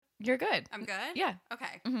You're good. I'm good? Yeah.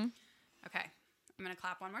 Okay. Mm-hmm. Okay. I'm going to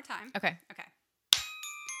clap one more time. Okay. Okay.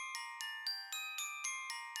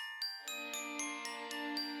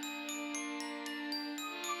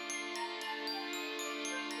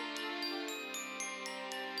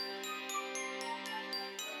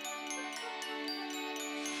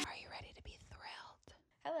 Are you ready to be thrilled?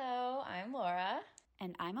 Hello, I'm Laura.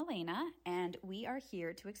 And I'm Elena, and we are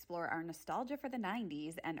here to explore our nostalgia for the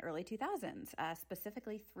 90s and early 2000s,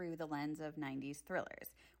 specifically through the lens of 90s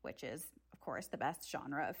thrillers, which is, of course, the best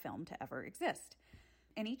genre of film to ever exist.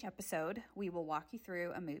 In each episode, we will walk you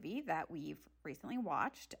through a movie that we've recently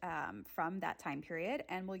watched from that time period,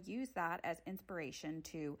 and we'll use that as inspiration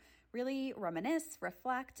to really reminisce,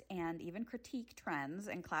 reflect, and even critique trends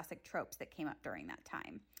and classic tropes that came up during that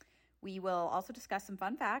time. We will also discuss some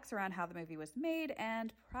fun facts around how the movie was made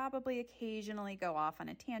and probably occasionally go off on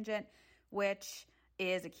a tangent, which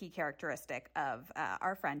is a key characteristic of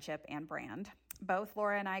our friendship and brand. Both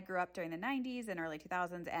Laura and I grew up during the 90s and early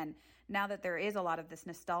 2000s, and now that there is a lot of this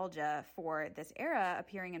nostalgia for this era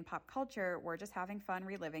appearing in pop culture, we're just having fun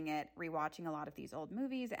reliving it, rewatching a lot of these old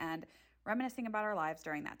movies, and reminiscing about our lives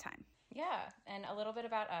during that time. Yeah, and a little bit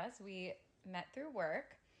about us. We met through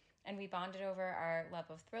work. And we bonded over our love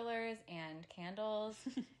of thrillers and candles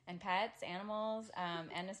and pets, animals,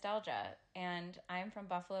 and nostalgia. And I'm from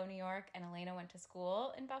Buffalo, New York, and Elena went to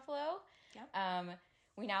school in Buffalo. Yep.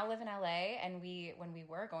 We now live in LA, and when we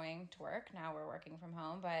were going to work, now we're working from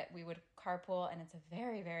home, but we would carpool, and it's a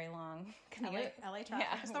very, very long commute. LA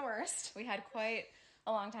traffic is the worst. We had quite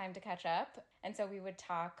a long time to catch up, and so we would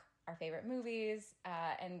talk our favorite movies,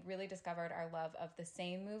 and really discovered our love of the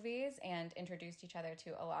same movies and introduced each other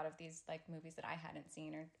to a lot of these like movies that I hadn't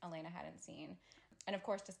seen or Elena hadn't seen. And of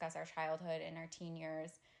course discuss our childhood and our teen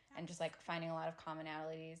years and just like finding a lot of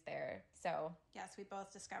commonalities there. So yes, we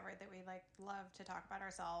both discovered that we love to talk about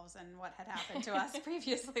ourselves and what had happened to us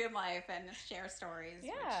previously in life and share stories.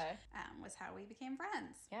 Yeah. Which was how we became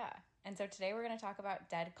friends. Yeah. And so today we're going to talk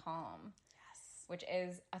about Dead Calm. Which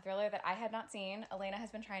is a thriller that I had not seen. Elena has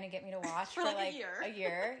been trying to get me to watch for like a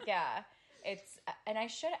year. Yeah. And I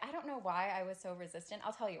don't know why I was so resistant.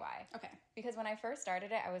 I'll tell you why. Okay. Because when I first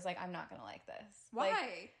started it, I was like, I'm not going to like this. Why?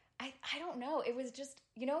 Like, I don't know. It was just,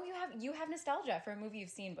 you have nostalgia for a movie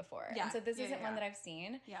you've seen before. Yeah. And so this isn't one that I've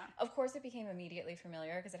seen. Yeah. Of course it became immediately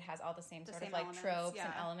familiar because it has all the same sort of like elements, tropes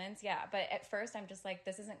and elements. Yeah. But at first I'm just like,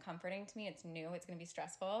 this isn't comforting to me. It's new. It's going to be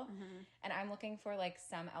stressful. Mm-hmm. And I'm looking for like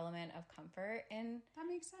some element of comfort in that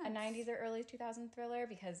makes sense. A 90s or early 2000s thriller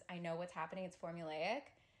because I know what's happening. It's formulaic.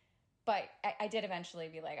 But I did eventually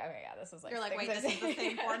be like, okay, yeah, this is like... You're like, wait, this is the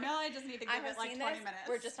same formula? I just need to give it like 20 minutes.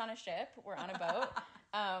 We're just on a ship. We're on a boat.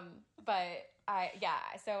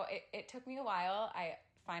 So it took me a while. I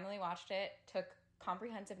finally watched it, took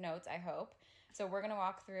comprehensive notes, I hope. So we're going to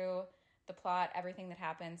walk through the plot, everything that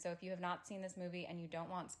happened. So if you have not seen this movie and you don't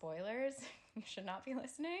want spoilers, you should not be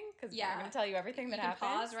listening because we're going to tell you everything that happened.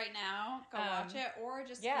 Pause right now, go watch it, or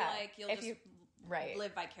just be like, you'll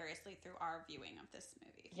live vicariously through our viewing of this movie.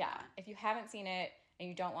 Yeah. If you haven't seen it and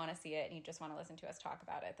you don't want to see it and you just want to listen to us talk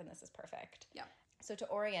about it, then this is perfect. Yeah. So to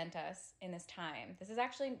orient us in this time, it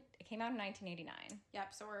came out in 1989.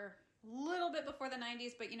 Yep. So we're a little bit before the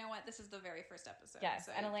 90s, but you know what? This is the very first episode. Yes.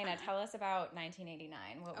 So and Elena, tell us about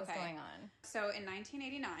 1989. What was going on? So in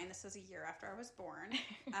 1989, this was a year after I was born.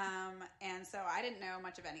 And so I didn't know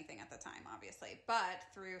much of anything at the time, obviously, but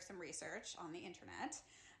through some research on the internet,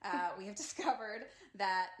 we have discovered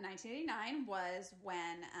that 1989 was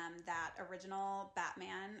when that original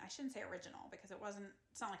Batman, I shouldn't say original because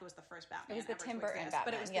it's not like it was the first Batman. It was the Tim Burton Batman.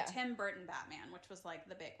 But it was the Tim Burton Batman, which was like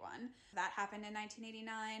the big one. That happened in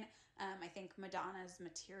 1989. I think Madonna's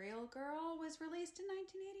Material Girl was released in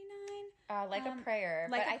 1989. Like a Prayer.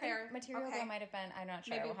 I think Material Girl might have been, I'm not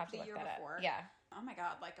sure. Maybe we'll have to look that before. up. Yeah. Oh my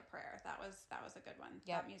God, Like a Prayer. That was a good one.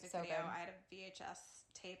 Yep, that music so video. good. I had a VHS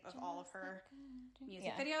tape of all of her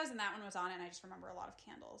music videos, and that one was on it, and I just remember a lot of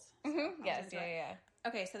candles. So yes, yeah.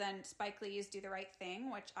 Okay, so then Spike Lee's Do the Right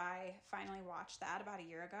Thing, which I finally watched that about a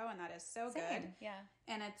year ago, and that is so good. Yeah.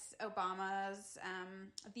 And it's Obama's,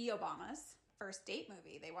 the Obamas' first date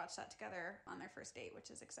movie. They watched that together on their first date,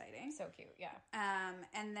 which is exciting. So cute, yeah.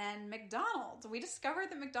 And then McDonald's. We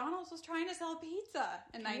discovered that McDonald's was trying to sell pizza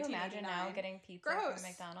in 1989. Can you imagine now getting pizza from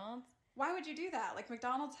McDonald's? Why would you do that? Like,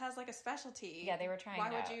 McDonald's has like a specialty. Yeah, they were trying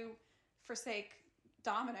Why would you forsake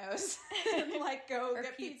Domino's and like go or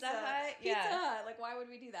get Pizza Hut? Pizza Hut. Like, why would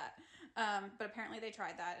we do that? But apparently they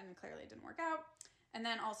tried that and clearly it didn't work out. And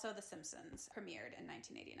then also The Simpsons premiered in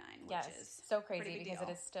 1989, which is so crazy pretty big because deal.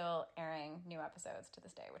 it is still airing new episodes to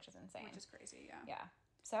this day, which is insane. Which is crazy, yeah. Yeah.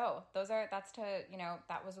 So that's to,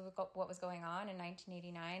 that was what was going on in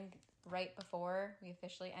 1989, right before we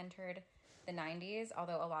officially entered the 90s,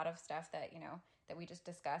 although a lot of stuff that, that we just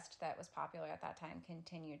discussed that was popular at that time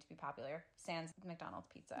continued to be popular. Sans McDonald's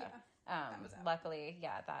pizza. Yeah, that was out. Luckily,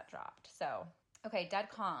 that dropped. So, okay, Dead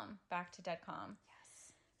Calm. Back to Dead Calm.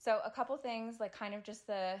 Yes. So a couple things, like kind of just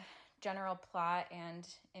the general plot and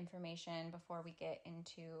information before we get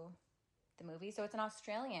into the movie. So it's an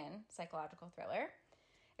Australian psychological thriller.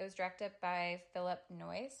 It was directed by Philip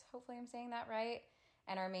Noyce. Hopefully I'm saying that right.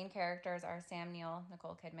 And our main characters are Sam Neill,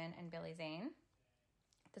 Nicole Kidman, and Billy Zane.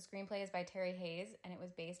 The screenplay is by Terry Hayes, and it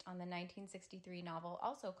was based on the 1963 novel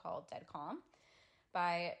also called Dead Calm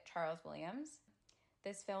by Charles Williams.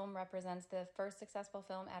 This film represents the first successful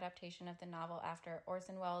film adaptation of the novel after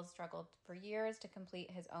Orson Welles struggled for years to complete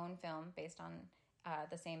his own film based on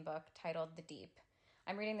the same book titled The Deep.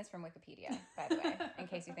 I'm reading this from Wikipedia, by the way, in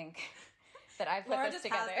case you think that I've put Laura this just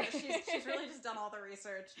together. She's really just done all the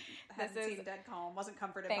research. Hadn't seen Dead Calm. Wasn't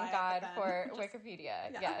comforted by it. Thank God for just,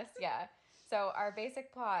 Wikipedia. Yeah. Yes, yeah. So our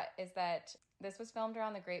basic plot is that this was filmed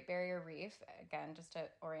around the Great Barrier Reef, again, just to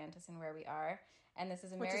orient us in where we are. And this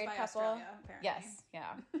is a married couple. Australia, apparently. Yes,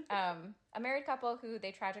 yeah. A married couple who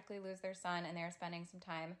they tragically lose their son, and they're spending some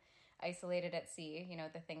time isolated at sea,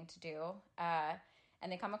 the thing to do.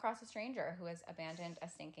 And they come across a stranger who has abandoned a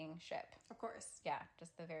sinking ship. Of course. Yeah,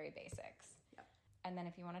 just the very basics. Yep. And then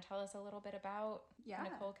if you want to tell us a little bit about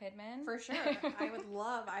Nicole Kidman. For sure.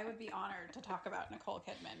 I would be honored to talk about Nicole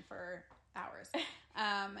Kidman for hours.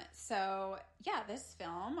 This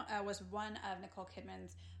film was one of Nicole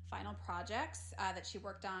Kidman's final projects that she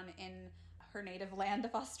worked on in her native land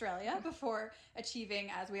of Australia before achieving,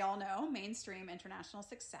 as we all know, mainstream international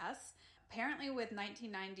success. Apparently with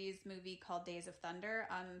 1990s movie called Days of Thunder.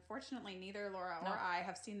 Unfortunately, neither Laura or I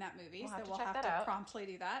have seen that movie, we'll have to promptly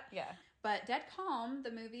do that. Yeah. But Dead Calm,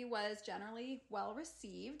 the movie, was generally well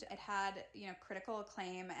received. It had, critical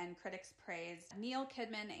acclaim and critics praised Nicole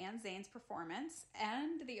Kidman and Zane's performance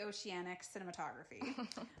and the oceanic cinematography.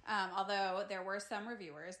 Although there were some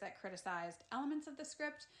reviewers that criticized elements of the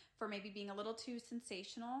script for maybe being a little too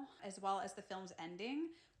sensational, as well as the film's ending,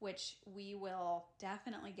 which we will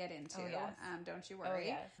definitely get into. Oh, yes. Don't you worry. Oh,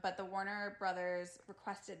 yes. But the Warner Brothers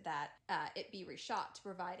requested that it be reshot to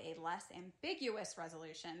provide a less ambiguous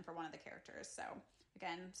resolution for one of the characters. So,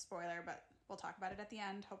 again, spoiler, but we'll talk about it at the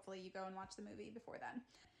end. Hopefully you go and watch the movie before then.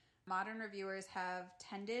 Modern reviewers have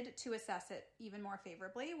tended to assess it even more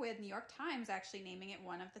favorably, with New York Times actually naming it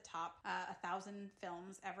one of the top 1,000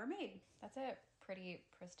 films ever made. That's a pretty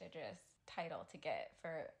prestigious title to get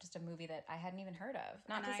for just a movie that I hadn't even heard of.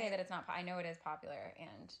 Not to say that it's not, I know it is popular,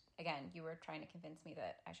 and again, you were trying to convince me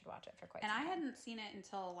that I should watch it for quite some time. And I hadn't seen it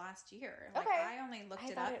until last year. Okay. I only looked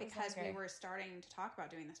it up because we were starting to talk about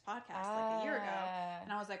doing this podcast like a year ago,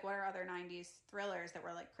 and I was like, what are other 90s thrillers that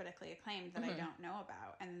were like critically acclaimed that I don't know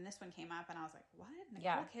about? And then this one came up, and I was like, what?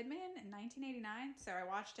 Nicole Kidman in 1989? So I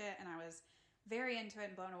watched it, and I was very into it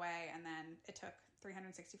and blown away, and then it took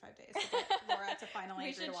 365 days to get Laura to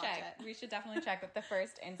finally agree to watch it. We should definitely check with the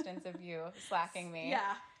first instance of you slacking me.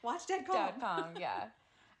 Yeah. Watch Dead Calm. Dead Calm, yeah.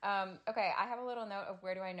 Okay, I have a little note of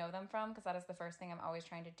where do I know them from, because that is the first thing I'm always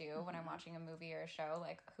trying to do when I'm watching a movie or a show.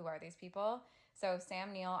 Like, who are these people? So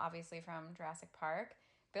Sam Neill, obviously from Jurassic Park.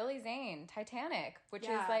 Billy Zane, Titanic, which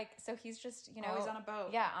is like, so he's just, always on a boat.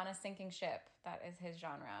 Yeah, on a sinking ship. That is his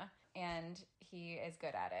genre. And he is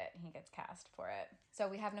good at it. He gets cast for it. So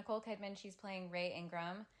we have Nicole Kidman. She's playing Ray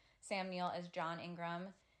Ingram. Sam Neill as John Ingram.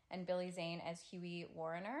 And Billy Zane as Huey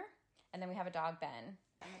Warrener. And then we have a dog, Ben.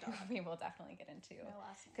 Who we will definitely get into.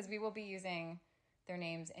 Because we will be using their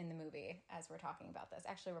names in the movie as we're talking about this.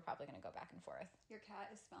 Actually, we're probably going to go back and forth. Your cat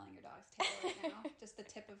is smelling your dog's tail right now. Just the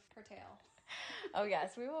tip of her tail. Oh,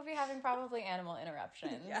 yes. We will be having probably animal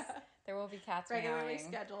interruptions. Yeah. There will be cats regularly meowing,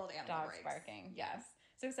 scheduled animal dogs breaks. barking. Yes.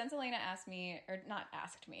 So since Elena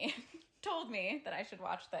told me that I should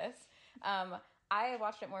watch this, I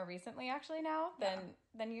watched it more recently actually now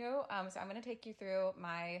than you. So I'm going to take you through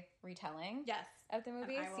my retelling of the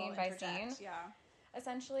movie, scene by scene. Yeah.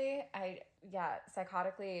 Essentially, I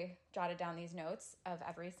psychotically jotted down these notes of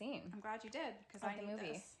every scene. I'm glad you did, because I need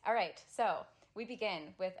this. All right, so we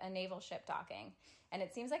begin with a naval ship docking, and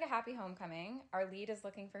it seems like a happy homecoming. Our lead is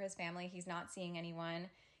looking for his family. He's not seeing anyone.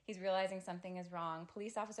 He's realizing something is wrong.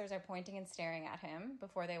 Police officers are pointing and staring at him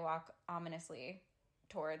before they walk ominously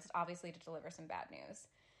towards, obviously, to deliver some bad news.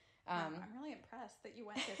 I'm really impressed that you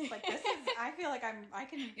went this. Like, this is, I feel like I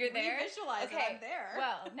can You're there? visualize that I'm there.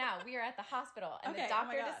 Well, now we are at the hospital, and the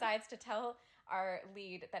doctor decides to tell our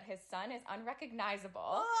lead that his son is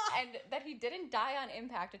unrecognizable and that he didn't die on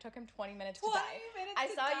impact. It took him 20 minutes to die. I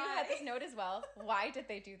saw you had this note as well. Why did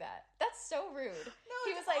they do that? That's so rude. No,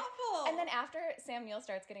 he it's was like, awful. And then after Sam Neill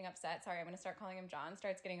starts getting upset, sorry, I'm going to start calling him John,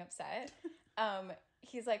 starts getting upset.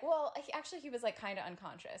 He's like, well, he was like kind of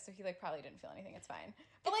unconscious, so he like probably didn't feel anything. It's fine.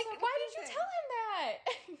 But like, why did you tell him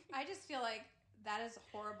that? I just feel like that is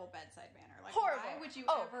horrible bedside manner. Like, horrible. Why would you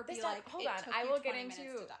ever be like, hold on, I will get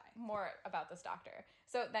into more about this doctor.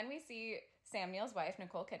 So then we see Sam Neill's wife,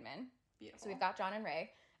 Nicole Kidman. Beautiful. So we've got John and Ray.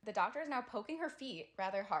 The doctor is now poking her feet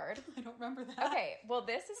rather hard. I don't remember that. Okay, well,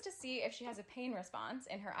 this is to see if she has a pain response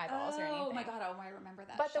in her eyeballs or anything. Oh my God, I remember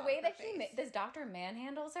that. But the way that this doctor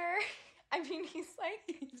manhandles her, I mean, he's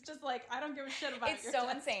just like, I don't give a shit about it. It's so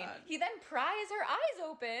insane. He then pries her eyes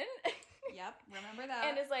open. Yep, remember that.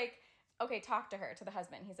 And is like, okay, talk to her, to the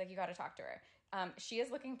husband. He's like, you got to talk to her. She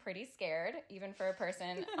is looking pretty scared, even for a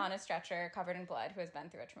person on a stretcher covered in blood who has been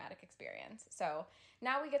through a traumatic experience. So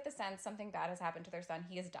now we get the sense something bad has happened to their son.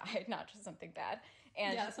 He has died, not just something bad.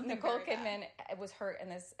 And Nicole Kidman was hurt in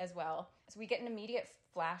this as well. So we get an immediate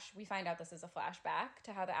flash. We find out this is a flashback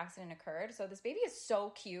to how the accident occurred. So this baby is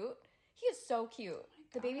so cute. He is so cute.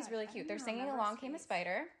 The baby's really cute. They're singing Along Came a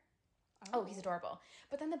Spider. Oh, he's adorable.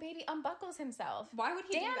 But then the baby unbuckles himself. Why would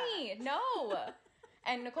he do that? No.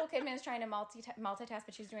 And Nicole Kidman is trying to multitask,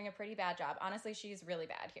 but she's doing a pretty bad job. Honestly, she's really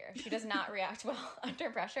bad here. She does not react well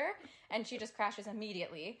under pressure, and she just crashes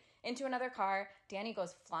immediately into another car. Danny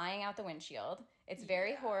goes flying out the windshield. It's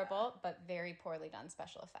very horrible, but very poorly done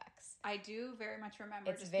special effects. I do very much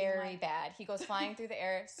remember. It's very bad. He goes flying through the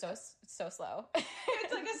air so slow.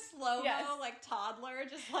 It's like a slow-mo, like toddler,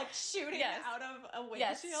 just like shooting out of a windshield.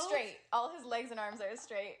 Yes, straight. All his legs and arms are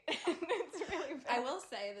straight. It's really bad. I will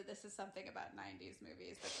say that this is something about 90s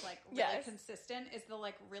movies that's like really consistent, is the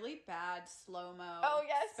like really bad slow-mo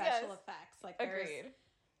special effects. Like Agreed.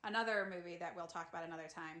 Another movie that we'll talk about another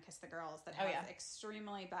time, Kiss the Girls, that has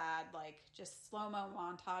extremely bad, like, just slow-mo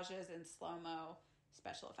montages and slow-mo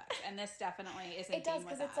special effects. And this definitely isn't. It does,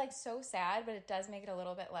 because it's, like, so sad, but it does make it a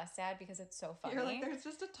little bit less sad because it's so funny. You're like, there's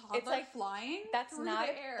just a toddler flying through the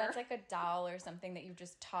air. That's like a doll or something that you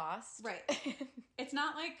just tossed. Right. It's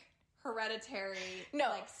not like Hereditary,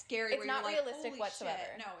 like scary. It's not realistic whatsoever.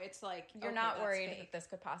 Shit. No, it's like you're not worried that this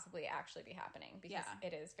could possibly actually be happening because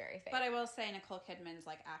it is very fake. But I will say Nicole Kidman's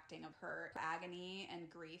like acting of her agony and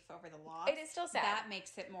grief over the loss. It is still sad. That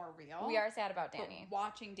makes it more real. We are sad about Danny. But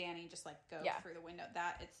watching Danny just like go through the window,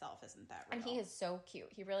 that itself isn't that real. And he is so cute.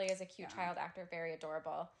 He really is a cute child actor, very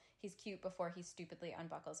adorable. He's cute before he stupidly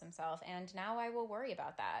unbuckles himself. And now I will worry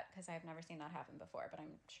about that because I've never seen that happen before. But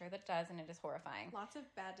I'm sure that it does, and it is horrifying. Lots of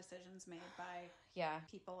bad decisions made by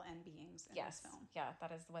people and beings in this film. Yeah,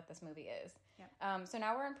 that is what this movie is. Yep. So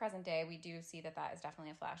now we're in present day. We do see that is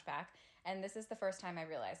definitely a flashback. And this is the first time I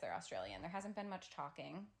realized they're Australian. There hasn't been much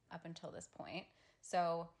talking up until this point.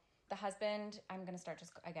 So the husband, I'm going to start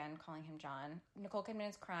just, again, calling him John. Nicole Kidman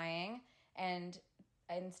is crying, and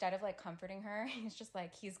instead of like comforting her, he's just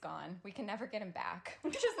like, he's gone. We can never get him back.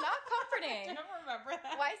 Which is not comforting. I don't remember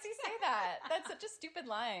that. Why does he say that? That's such a stupid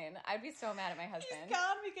line. I'd be so mad at my husband. He's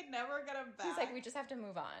gone. We could never get him back. He's like, we just have to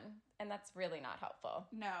move on. And that's really not helpful.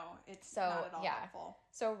 No, it's not at all helpful.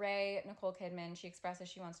 So Ray, Nicole Kidman, she expresses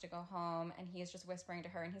she wants to go home, and he is just whispering to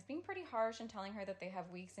her, and he's being pretty harsh and telling her that they have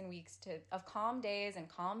weeks and weeks of calm days and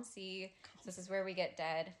calm sea. So this is where we get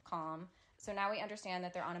dead calm. So now we understand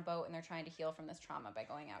that they're on a boat and they're trying to heal from this trauma by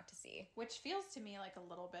going out to sea. Which feels to me like a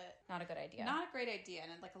little bit... Not a good idea. Not a great idea,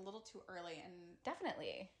 and like a little too early. And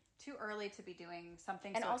definitely. Too early to be doing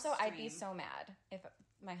something and so also, extreme. I'd be so mad if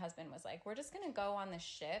my husband was like, we're just going to go on this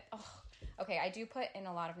ship. Oh. Okay, I do put in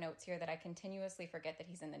a lot of notes here that I continuously forget that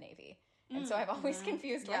he's in the Navy. And so I've always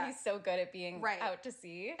confused why he's so good at being out to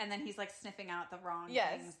sea. And then he's like sniffing out the wrong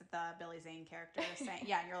things that the Billy Zane character is saying.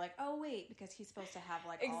 Yeah, and you're like, oh wait, because he's supposed to have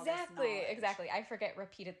like all this knowledge. Exactly. I forget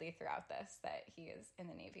repeatedly throughout this that he is in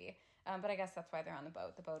the Navy. But I guess that's why they're on the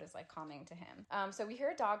boat. The boat is like calming to him. So we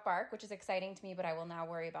hear a dog bark, which is exciting to me, but I will now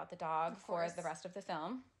worry about the dog for the rest of the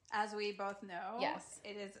film. As we both know, yes,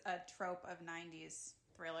 it is a trope of 90s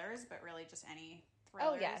thrillers, but really just any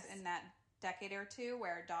thrillers in that decade or two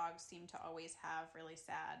where dogs seem to always have really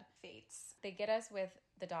sad fates. They get us with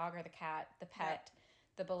the dog or the cat, the pet,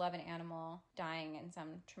 the beloved animal dying in some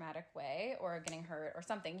traumatic way or getting hurt or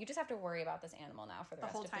something. You just have to worry about this animal now for the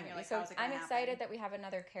rest of the movie. Like, so I'm excited that we have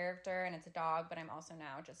another character and it's a dog, but I'm also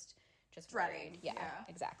now just dreading. Yeah,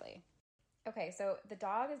 exactly. Okay, so the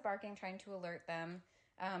dog is barking, trying to alert them,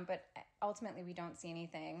 but ultimately we don't see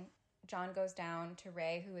anything. John goes down to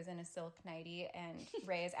Ray, who is in a silk nightie, and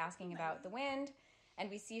Ray is asking about the wind, And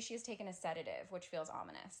we see she's taken a sedative, which feels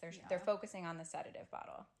ominous. They're focusing on the sedative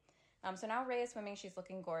bottle. So now Ray is swimming. She's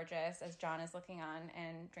looking gorgeous as John is looking on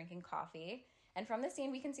and drinking coffee. And from the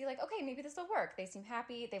scene, we can see, like, okay, maybe this will work. They seem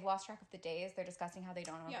happy. They've lost track of the days. They're discussing how they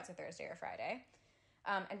don't know if it's a Thursday or Friday.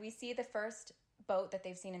 And we see the first boat that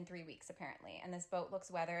they've seen in 3 weeks, apparently. And this boat looks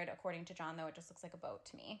weathered. According to John, though, it just looks like a boat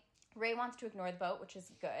to me. Ray wants to ignore the boat, which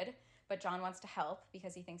is good. But John wants to help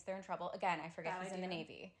because he thinks they're in trouble. Again, I forget he's in the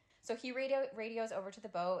Navy. So he radios over to the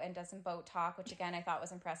boat and does some boat talk, which, again, I thought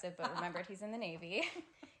was impressive, but remembered he's in the Navy.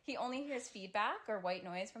 He only hears feedback or white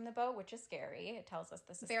noise from the boat, which is scary. It tells us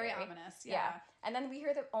this is very scary. ominous. Yeah. And then we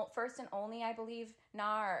hear the first and only, I believe,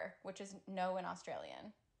 nar, which is no in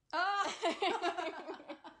Australian. Oh!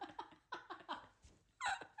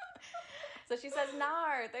 So she says,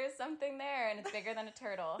 nar, there's something there, and it's bigger than a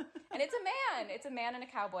turtle. And it's a man. It's a man in a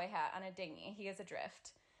cowboy hat on a dinghy. He is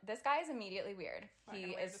adrift. This guy is immediately weird.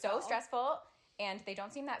 He is so stressful, and they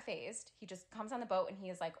don't seem that phased. He just comes on the boat, and he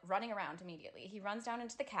is, like, running around immediately. He runs down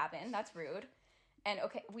into the cabin. That's rude. And,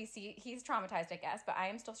 okay, we see he's traumatized, I guess, but I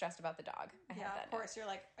am still stressed about the dog. Of course. You're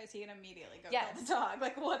like, is he going to immediately go kill the dog?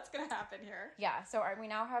 Like, what's going to happen here? Yeah, so we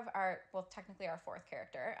now have technically our fourth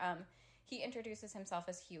character. He introduces himself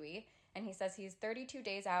as Huey, and he says he's 32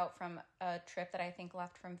 days out from a trip that I think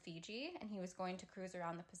left from Fiji, and he was going to cruise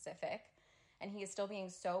around the Pacific. And he is still being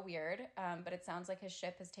so weird, but it sounds like his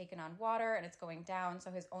ship has taken on water and it's going down,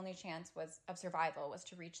 so his only chance of survival was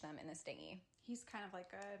to reach them in this dinghy. He's kind of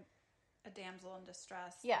like a damsel in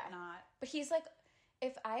distress. Yeah. But he's like,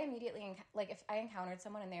 if I encountered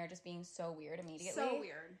someone and they are just being so weird immediately. So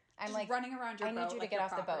weird. I'm just like, running around your boat. I need you to like get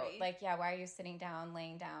off property. the boat. Like, yeah, why are you sitting down,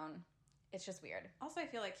 laying down? It's just weird. Also, I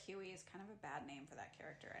feel like Huey is kind of a bad name for that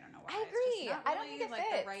character. I don't know why. I agree. It's just not really, I don't think it like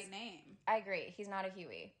fits. The right name. I agree. He's not a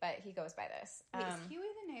Huey, but he goes by this. Wait, is Huey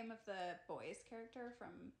the name of the boys character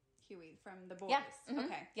from Huey from the boys? Yeah. Mm-hmm.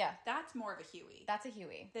 Okay. Yeah. That's more of a Huey. That's a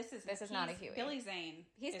Huey. This is not a Huey. Billy Zane.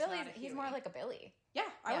 He's more like a Billy. Yeah.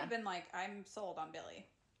 I would have been like, I'm sold on Billy.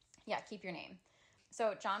 Yeah. Keep your name.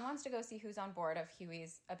 So John wants to go see who's on board of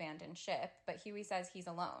Huey's abandoned ship, but Huey says he's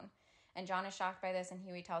alone. And John is shocked by this, and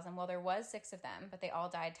Huey tells him, well, there was 6 of them, but they all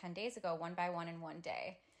died 10 days ago, one by one in one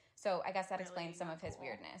day. So I guess that explains some of his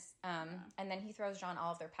weirdness. And then he throws John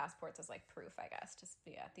all of their passports as, like, proof, I guess.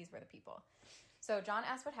 These were the people. So John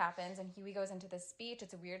asks what happens, and Huey goes into this speech.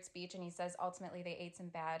 It's a weird speech, and he says ultimately they ate some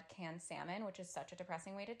bad canned salmon, which is such a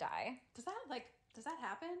depressing way to die. Does that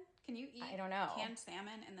happen? Can you eat canned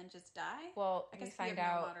salmon and then just die? Well, we find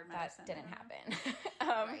out that didn't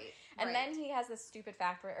happen. And then he has this stupid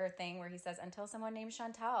fact or thing where he says, until someone named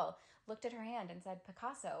Chantal looked at her hand and said,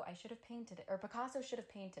 Picasso, I should have painted it. Or Picasso should have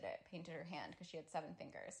painted her hand because she had 7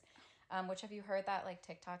 fingers. Which, have you heard that, like,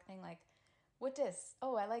 TikTok thing? Like, what dis?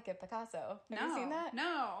 Oh, I like it, Picasso. Have you seen that?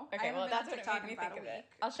 No. Okay, well, that's what it made me think of it.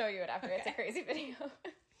 I'll show you it after. Okay. It's a crazy video.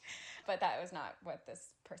 But that was not what this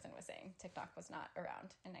person was saying. TikTok was not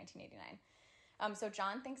around in 1989. So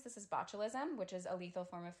John thinks this is botulism, which is a lethal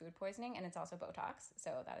form of food poisoning, and it's also Botox. So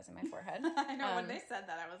that is in my forehead. I know. When they said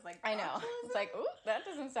that, I was like, I know. It's like, ooh, that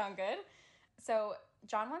doesn't sound good. So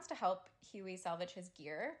John wants to help Huey salvage his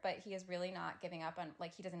gear, but he is really not giving up on,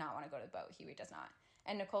 like, he does not want to go to the boat. Huey does not.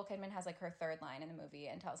 And Nicole Kidman has, like, her 3rd line in the movie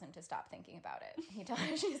and tells him to stop thinking about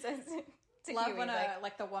it. She says to Love Huey, when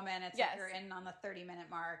like the woman, it's like you're in on the 30-minute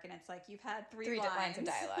mark, and it's like you've had 3 lines of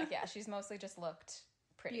dialogue. Yeah, she's mostly just looked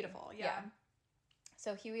pretty. Beautiful, yeah.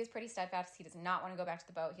 So Huey is pretty steadfast. He does not want to go back to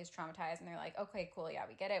the boat. He's traumatized, and they're like, okay, cool, yeah,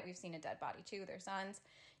 we get it. We've seen a dead body too. They're sons.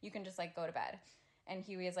 You can just, like, go to bed. And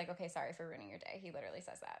Huey is like, okay, sorry for ruining your day. He literally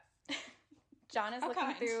says that. John is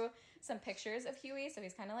looking through some pictures of Huey, so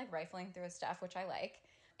he's kind of, like, rifling through his stuff, which I like.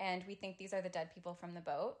 And we think these are the dead people from the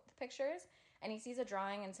boat, the pictures. And he sees a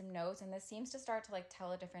drawing and some notes, and this seems to start to, like,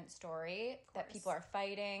 tell a different story, that people are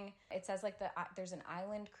fighting. It says, like, there's an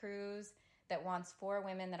island cruise that wants 4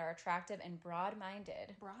 women that are attractive and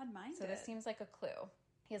broad-minded. Broad-minded. So this seems like a clue.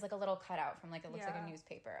 He has, like, a little cutout from, like, it looks like a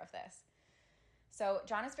newspaper of this. So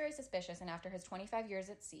John is very suspicious, and after his 25 years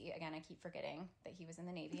at sea, again, I keep forgetting that he was in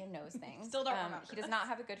the Navy and knows things. Still don't remember. He does not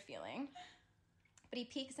have a good feeling. But he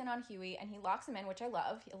peeks in on Huey, and he locks him in, which I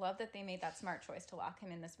love. I love that they made that smart choice to lock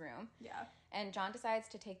him in this room. Yeah. And John decides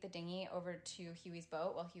to take the dinghy over to Huey's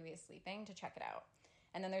boat while Huey is sleeping to check it out.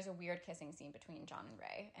 And then there's a weird kissing scene between John and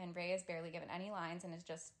Ray. And Ray is barely given any lines and is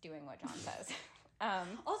just doing what John says.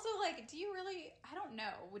 Also, like, do you really... I don't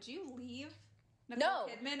know. Would you leave Nicole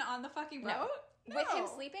Kidman on the fucking boat? No. With him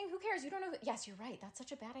sleeping? Who cares? You don't know... Yes, you're right. That's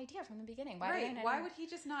such a bad idea from the beginning. Why would he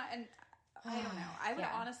just not... And I don't know. I would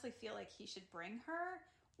honestly feel like he should bring her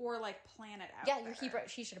or, like, plan it out. Yeah,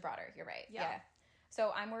 she should have brought her. You're right. Yeah.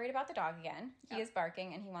 So I'm worried about the dog again. He is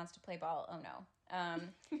barking and he wants to play ball. Oh, no.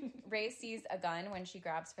 Ray sees a gun when she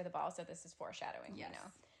grabs for the ball, so this is foreshadowing, Yes. you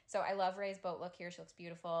know. So I love Ray's boat look here. She looks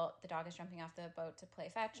beautiful. The dog is jumping off the boat to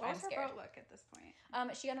play fetch. What was I'm her scared. boat look at this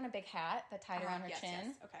point? She had on a big hat that tied around her chin.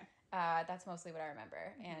 Yes. Okay. That's mostly what I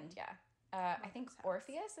remember. And yeah. I think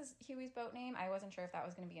Orpheus is Huey's boat name. I wasn't sure if that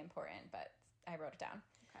was going to be important, but I wrote it down.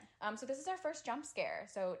 Okay. So this is our first jump scare.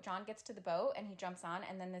 So John gets to the boat and he jumps on,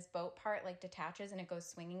 and then this boat part like detaches and it goes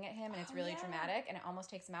swinging at him, and it's really dramatic, and it almost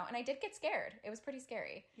takes him out. And I did get scared. It was pretty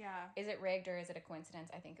scary. Yeah. Is it rigged or is it a coincidence?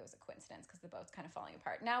 I think it was a coincidence because the boat's kind of falling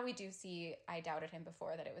apart. Now we do see, I doubted him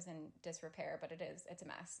before that it was in disrepair, but it's a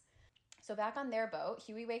mess. So back on their boat,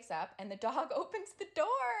 Huey wakes up and the dog opens the door.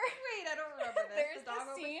 Wait, I don't remember this. There's the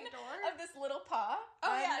dog this scene opens the door? of this little paw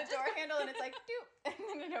on the door handle, and it's like, doop, and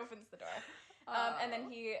then it opens the door. And then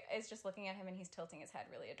he is just looking at him, and he's tilting his head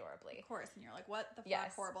really adorably. Of course, and you're like, what the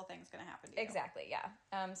fuck horrible thing's going to happen to you? Exactly, yeah.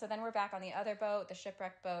 So then we're back on the other boat, the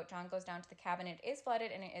shipwrecked boat. John goes down to the cabin. It is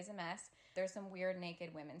flooded, and it is a mess. There's some weird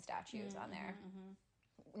naked women statues on there.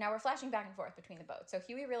 Now we're flashing back and forth between the boats. So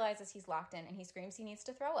Huey realizes he's locked in, and he screams he needs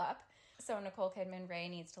to throw up. So Nicole Kidman, Ray,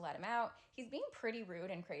 needs to let him out. He's being pretty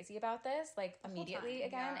rude and crazy about this, like immediately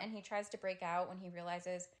again, and he tries to break out when he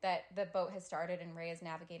realizes that the boat has started and Ray is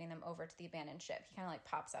navigating them over to the abandoned ship. He kind of like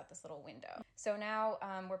pops out this little window. So now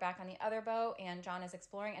we're back on the other boat, and John is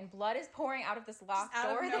exploring, and blood is pouring out of this locked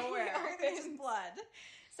door. Out of nowhere. There's just blood.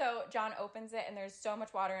 So John opens it, and there's so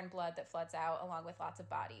much water and blood that floods out, along with lots of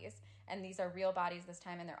bodies. And these are real bodies this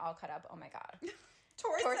time, and they're all cut up. Oh my God.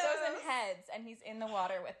 Torsos and heads, and he's in the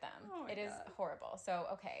water with them. It is horrible. So,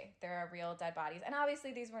 okay, there are real dead bodies. And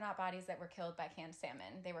obviously these were not bodies that were killed by canned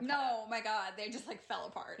salmon. They were cut up. My God. They just like fell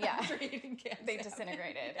apart. Yeah. After eating canned They salmon.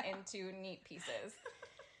 disintegrated into neat pieces.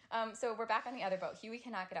 So we're back on the other boat. Huey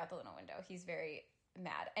cannot get out the little window. He's very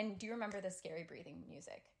mad. And do you remember the scary breathing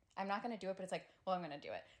music? I'm not going to do it, but it's like, well, I'm going to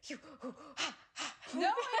do it. No,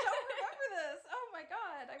 I don't remember this. Oh my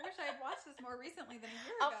God. I wish I had watched this more recently than a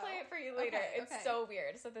year ago. I'll play it for you later. Okay, it's so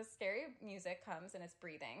weird. So the scary music comes and it's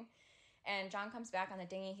breathing. And John comes back on the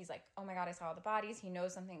dinghy. He's like, oh my God, I saw all the bodies. He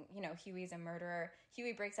knows something, Huey's a murderer.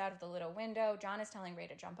 Huey breaks out of the little window. John is telling Ray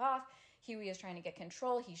to jump off. Huey is trying to get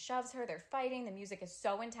control. He shoves her. They're fighting. The music is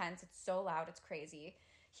so intense. It's so loud. It's crazy.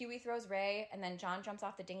 Huey throws Ray, and then John jumps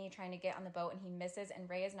off the dinghy trying to get on the boat, and he misses, and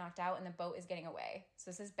Ray is knocked out, and the boat is getting away. So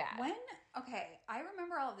this is bad. I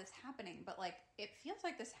remember all of this happening, but like, it feels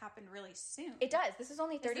like this happened really soon. It does. This is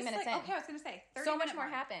only 30 minutes in. Okay, I was going to say, 30 so much more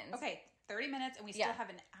happens. Okay, 30 minutes, and we still have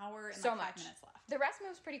an hour and so 5 much. minutes left. The rest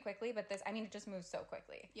moves pretty quickly, but it just moves so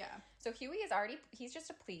quickly. Yeah. So Huey is he's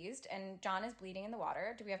just pleased, and John is bleeding in the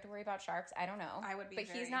water. Do we have to worry about sharks? I don't know. I would be But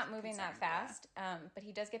very he's not moving that concerned, fast. But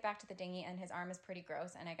he does get back to the dinghy, and his arm is pretty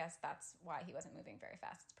gross, and I guess that's why he wasn't moving very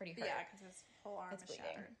fast. It's pretty hurt. Yeah, because his whole arm is bleeding.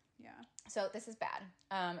 shattered. Yeah. So this is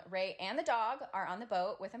bad. Ray and the dog are on the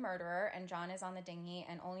boat with a murderer, and John is on the dinghy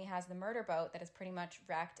and only has the murder boat that is pretty much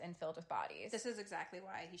wrecked and filled with bodies. This is exactly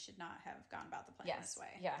why he should not have gone about the plan this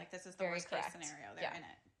way. Yeah. Like, this is the Very worst correct. case scenario. They're in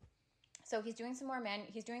it. So he's doing some more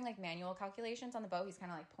he's doing like manual calculations on the boat. He's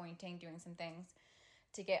kind of like pointing, doing some things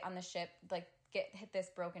to get on the ship, like hit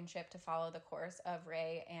this broken ship to follow the course of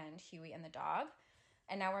Ray and Huey and the dog.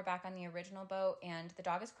 And now we're back on the original boat, and the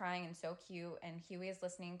dog is crying and so cute, and Huey is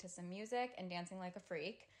listening to some music and dancing like a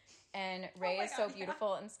freak. And Ray is so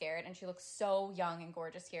beautiful and scared, and she looks so young and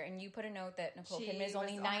gorgeous here. And you put a note that Nicole Kidman is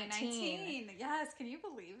only 19. Yes, can you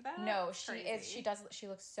believe that? No, That's she crazy. is. She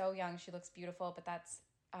looks so young. She looks beautiful, but that's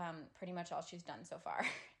pretty much all she's done so far.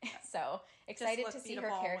 So excited to see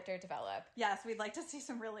her character develop. Yes, we'd like to see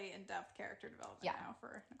some really in-depth character development now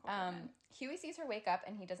for Nicole Kidman. Huey sees her wake up,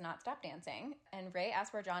 and he does not stop dancing. And Ray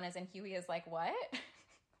asks where John is, and Huey is like, what?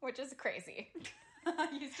 Which is crazy.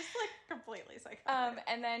 He's just like completely psychotic.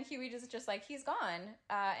 And then Huey just like, he's gone.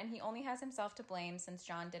 And he only has himself to blame since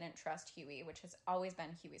John didn't trust Huey, which has always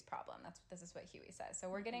been Huey's problem. This is what Huey says. So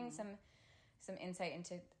we're getting some insight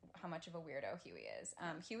into how much of a weirdo Huey is.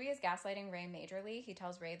 Huey is gaslighting Ray majorly. He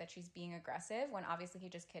tells Ray that she's being aggressive when obviously he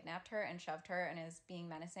just kidnapped her and shoved her and is being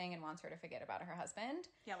menacing and wants her to forget about her husband.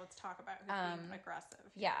 Yeah, let's talk about who's being aggressive.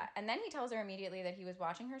 Yeah, and then he tells her immediately that he was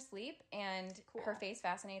watching her sleep and her face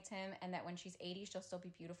fascinates him, and that when she's 80, she'll still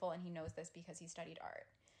be beautiful, and he knows this because he studied art.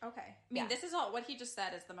 Okay. I mean, this is all, what he just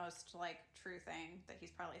said is the most, like, true thing that he's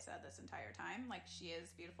probably said this entire time. Like, she is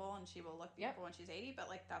beautiful and she will look beautiful when she's 80, but,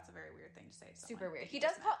 like, that's a very weird thing to say to someone. Super weird. He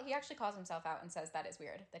actually calls himself out and says that is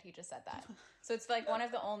weird, that he just said that. So it's, like, one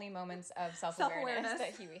of the only moments of self-awareness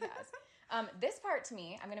that Huey has. This part, to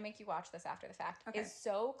me, I'm going to make you watch this after the fact, is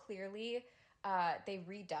so clearly, they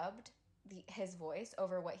redubbed his voice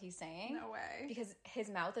over what he's saying. No way. Because his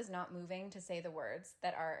mouth is not moving to say the words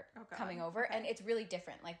that are coming over. Okay. And it's really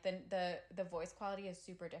different. Like the voice quality is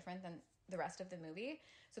super different than the rest of the movie.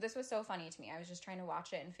 So this was so funny to me. I was just trying to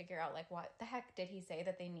watch it and figure out like what the heck did he say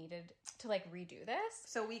that they needed to like redo this.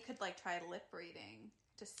 So we could like try lip reading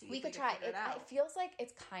to see. We could try. It feels like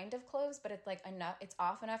it's kind of close, but it's like enough. It's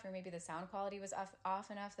off enough, or maybe the sound quality was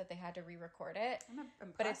off enough that they had to re-record it.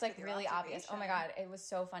 But it's like really obvious. Oh my god, it was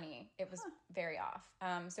so funny. It was very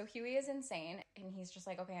off. So Huey is insane, and he's just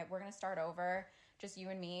like, okay, we're gonna start over, just you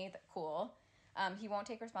and me. Cool. He won't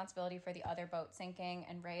take responsibility for the other boat sinking,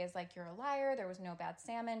 and Ray is like, you're a liar. There was no bad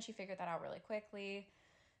salmon. She figured that out really quickly.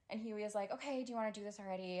 And Huey is like, okay, do you want to do this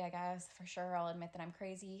already? I guess, for sure, I'll admit that I'm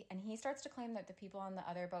crazy. And he starts to claim that the people on the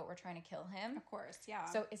other boat were trying to kill him. Of course, yeah.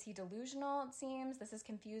 So is he delusional, it seems? This is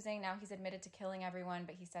confusing. Now he's admitted to killing everyone,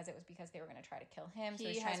 but he says it was because they were going to try to kill him. So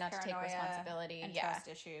he's trying not to take responsibility. And trust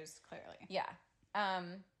issues, clearly. Yeah.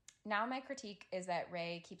 Now my critique is that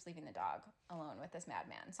Ray keeps leaving the dog alone with this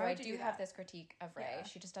madman. So I do have this critique of Ray. Yeah.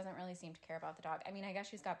 She just doesn't really seem to care about the dog. I mean, I guess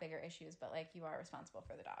she's got bigger issues, but like, you are responsible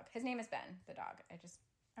for the dog. His name is Ben, the dog.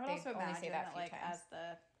 I would also imagine that like times. As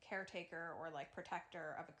the caretaker or like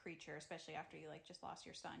protector of a creature, especially after you like just lost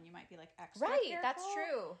your son, you might be like extra careful. That's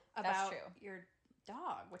true. About your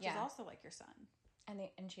dog, which is also like your son.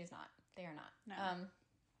 And she's not. They are not. No.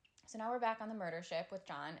 So now we're back on the murder ship with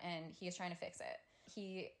John, and he is trying to fix it.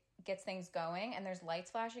 He gets things going, and there's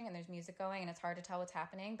lights flashing, and there's music going, and it's hard to tell what's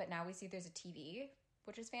happening. But now we see there's a TV,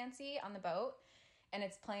 which is fancy, on the boat. And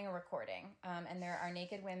it's playing a recording. And there are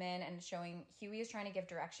naked women and showing Huey is trying to give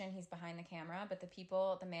direction. He's behind the camera. But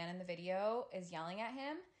the man in the video is yelling at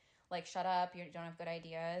him. Like, shut up. You don't have good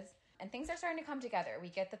ideas. And things are starting to come together. We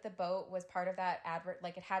get that the boat was part of that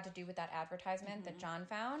like it had to do with that advertisement that John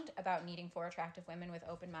found about needing 4 attractive women with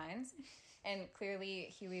open minds. And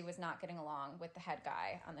clearly Huey was not getting along with the head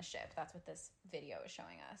guy on the ship. That's what this video is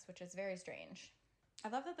showing us, which is very strange. I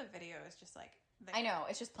love that the video is just like, I know,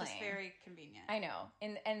 it's just playing. It's very convenient. I know.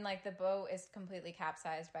 And like the boat is completely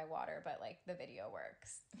capsized by water, but like the video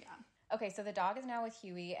works. Yeah. Okay, so the dog is now with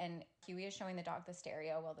Huey, and Huey is showing the dog the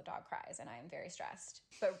stereo while the dog cries, and I am very stressed.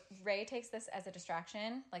 But Ray takes this as a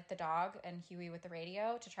distraction, like the dog and Huey with the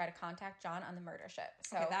radio, to try to contact John on the murder ship.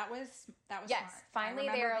 So okay, that was yes, smart. Finally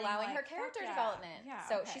they're allowing her character development. Yeah,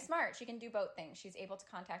 so she's smart. She can do both things. She's able to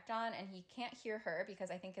contact John, and he can't hear her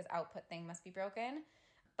because I think his output thing must be broken,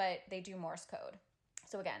 but they do Morse code.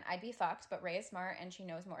 So again, I'd be fucked, but Ray is smart and she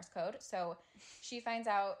knows Morse code. So she finds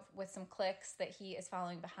out with some clicks that he is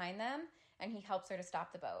following behind them, and he helps her to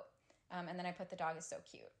stop the boat. And then I put the dog is so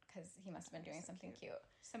cute because he must have been doing something cute.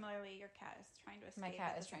 Similarly, your cat is trying to escape. My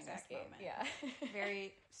cat is trying to escape, yeah.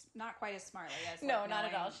 Very, not quite as smartly as no, not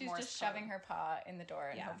at all. She's Morse just shoving her paw in the door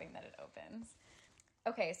and hoping that it opens.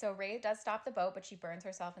 Okay, so Ray does stop the boat, but she burns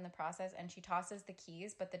herself in the process, and she tosses the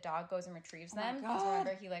keys, but the dog goes and retrieves them. Because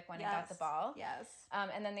remember, he like went and got the ball. Yes.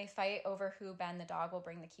 And then they fight over who Ben the dog will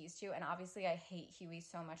bring the keys to. And obviously, I hate Huey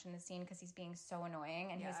so much in the scene because he's being so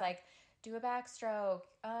annoying, and he's like, "Do a backstroke,"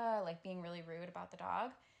 like being really rude about the dog.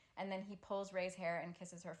 And then he pulls Ray's hair and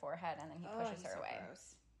kisses her forehead, and then he pushes her away.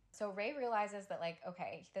 Gross. So Ray realizes that like,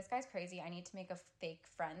 okay, this guy's crazy. I need to make a fake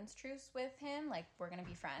friends truce with him. Like, we're gonna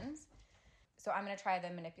be friends. So I'm going to try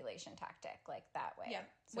the manipulation tactic, like, that way. Yeah,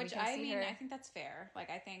 so which I think that's fair.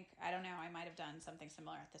 Like, I don't know, I might have done something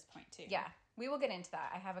similar at this point, too. Yeah, we will get into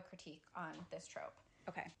that. I have a critique on this trope.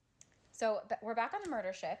 Okay. So we're back on the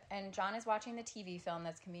murder ship, and John is watching the TV film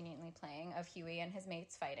that's conveniently playing of Huey and his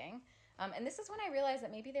mates fighting. And this is when I realized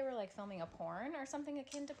that maybe they were, like, filming a porn or something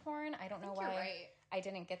akin to porn. I don't know why. You're right. I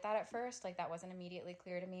didn't get that at first. Like, that wasn't immediately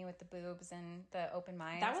clear to me with the boobs and the open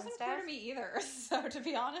minds. That wasn't clear to me either. So, to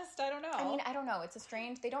be honest, I don't know. I mean, I don't know. It's a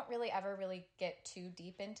strange. They don't really ever get too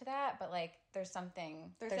deep into that, but like, there's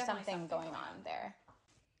something going on there.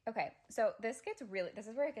 Okay, so this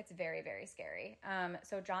is where it gets very, very scary.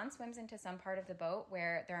 So John swims into some part of the boat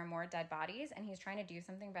where there are more dead bodies, and he's trying to do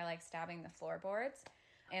something by like stabbing the floorboards.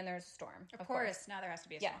 And there's a storm. Of course. Now there has to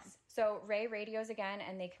be a storm. Yes. So Ray radios again,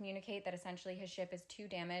 and they communicate that essentially his ship is too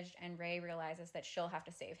damaged, and Ray realizes that she'll have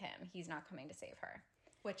to save him. He's not coming to save her.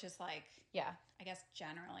 Which is like, yeah, I guess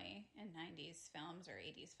generally in 90s films or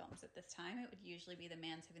 80s films at this time, it would usually be the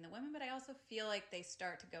man saving the women. But I also feel like they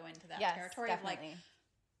start to go into that territory definitely. Of like,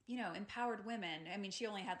 you know, empowered women. I mean, she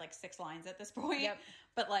only had like 6 lines at this point. Yep.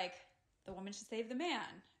 But like, the woman should save the man.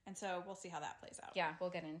 And so we'll see how that plays out. Yeah, we'll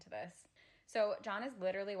get into this. So John is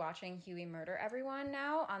literally watching Huey murder everyone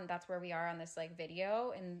now. That's where we are on this like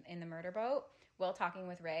video in the murder boat, while talking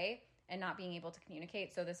with Ray and not being able to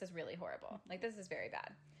communicate. So this is really horrible. Like, this is very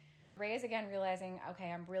bad. Ray is again realizing,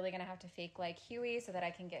 okay, I'm really going to have to fake like Huey so that I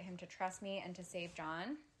can get him to trust me and to save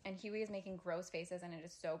John. And Huey is making gross faces, and it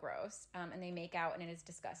is so gross. And they make out, and it is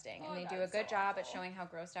disgusting. And they do a good job at showing how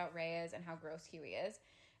grossed out Ray is and how gross Huey is.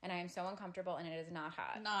 And I am so uncomfortable, and it is not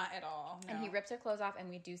hot. Not at all. No. And he rips her clothes off, and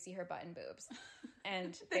we do see her butt and boobs.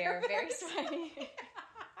 And they are very sweaty.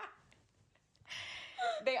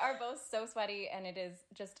 They are both so sweaty, and it is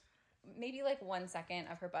just maybe like 1 second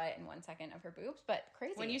of her butt and 1 second of her boobs, but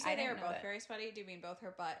crazy. When you say they are both very sweaty, do you mean both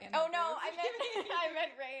her butt and her boobs? I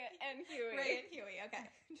meant Ray and Huey. Ray and Huey, okay.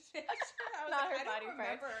 Not her body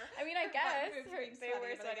parts. I mean, I guess they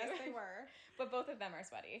were sweaty. I guess they were. But both of them are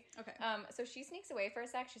sweaty. Okay. So she sneaks away for a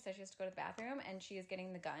sec. She says she has to go to the bathroom, and she is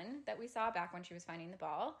getting the gun that we saw back when she was finding the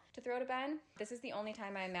ball to throw to Ben. This is the only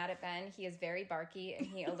time I'm mad at Ben. He is very barky, and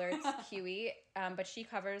he alerts Huey, but she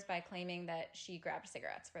covers by claiming that she grabbed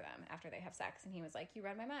cigarettes for them after they have sex, and he was like, you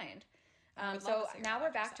read my mind. So now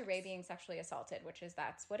we're back to Ray being sexually assaulted,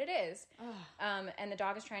 that's what it is. And the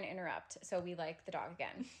dog is trying to interrupt, so we like the dog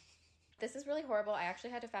again. This is really horrible. I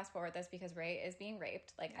actually had to fast forward this because Ray is being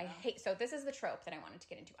raped. So this is the trope that I wanted to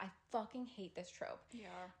get into. I fucking hate this trope. Yeah.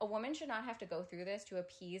 A woman should not have to go through this to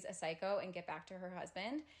appease a psycho and get back to her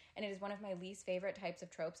husband. And it is one of my least favorite types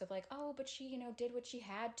of tropes of like, oh, but she, did what she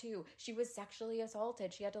had to. She was sexually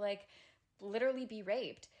assaulted. She had to literally be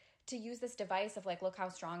raped. To use this device of look how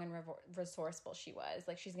strong and resourceful she was.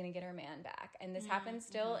 She's going to get her man back. And this happens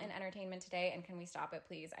still in entertainment today. And can we stop it,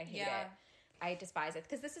 please? I hate it. I despise it.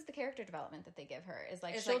 Because this is the character development that they give her. Is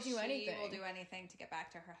she'll do anything. She will do anything to get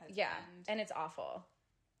back to her husband. Yeah. And it's awful.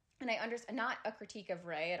 And I understand, not a critique of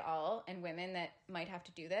Ray at all and women that might have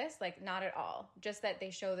to do this. Not at all. Just that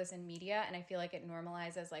they show this in media. And I feel like it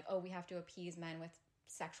normalizes we have to appease men with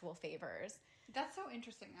sexual favors. That's so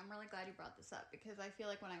interesting. I'm really glad you brought this up because I feel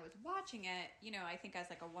like when I was watching it, I think as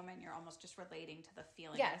a woman, you're almost just relating to the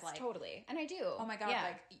feeling yes, of totally. And I do. Oh my God,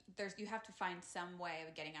 you have to find some way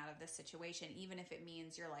of getting out of this situation, even if it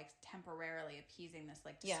means you're temporarily appeasing this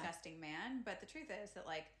disgusting man. But the truth is that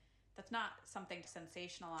that's not something to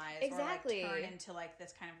sensationalize exactly. or turn into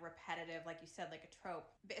this kind of repetitive, like you said, a trope.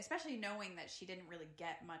 But especially knowing that she didn't really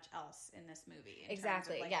get much else in this movie.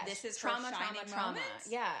 Exactly. Of, yes. This is trauma.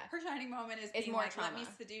 Yeah. Her shining moment is being more let me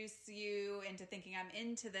seduce you into thinking I'm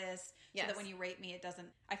into this, so that when you rape me, it doesn't.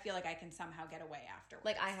 I feel like I can somehow get away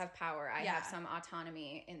afterwards. I have power. I have some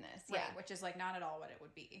autonomy in this. Right. Which is not at all what it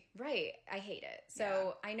would be. Right. I hate it.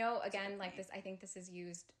 So I know again, this. I think this is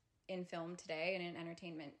used in film today and in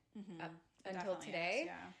entertainment until today.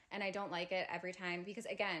 And I don't like it every time because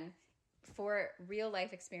again, for real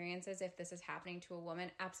life experiences, if this is happening to a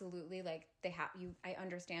woman, absolutely I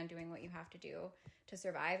understand doing what you have to do to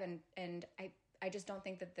survive and I just don't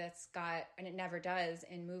think that that's got, and it never does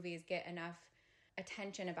in movies, get enough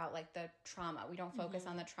attention about the trauma. We don't focus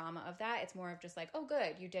on the trauma of that. It's more of just oh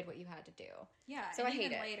good, you did what you had to do. Yeah. So and I hate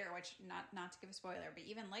even it. Later, which not to give a spoiler, but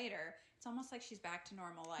even later, it's almost like she's back to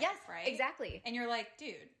normal life. Yes, right? Exactly. And you're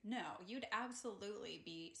dude, no, you'd absolutely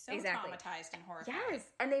be so traumatized and horrified. Yes,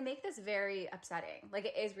 and they make this very upsetting.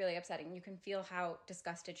 It is really upsetting. You can feel how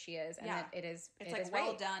disgusted she is, and that it is. It's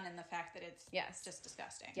well done in the fact that it's just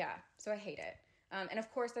disgusting. Yeah, so I hate it. And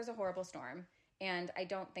of course, there's a horrible storm. And I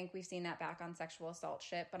don't think we've seen that back on Sexual Assault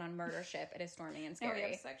Ship, but on Murder Ship, it is stormy and scary. No,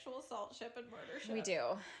 we have Sexual Assault Ship and Murder Ship. We do.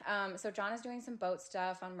 So John is doing some boat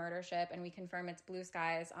stuff on Murder Ship, and we confirm it's blue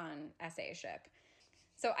skies on SA Ship.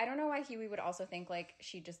 So I don't know why Huey would also think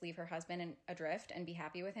she'd just leave her husband adrift and be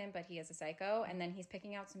happy with him, but he is a psycho. And then he's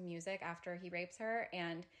picking out some music after he rapes her,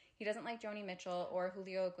 and he doesn't like Joni Mitchell or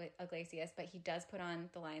Julio Iglesias, but he does put on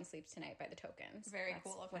The Lion Sleeps Tonight by the Tokens. Very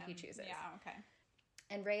cool of what him. he chooses. Yeah, okay.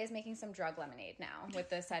 And Ray is making some drug lemonade now with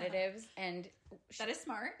the sedatives. And that is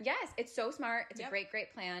smart. Yes, it's so smart. It's a great,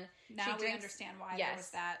 great plan. Now we understand why there was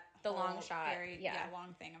that the long shot.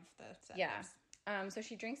 Long thing of the sedatives. Yeah. So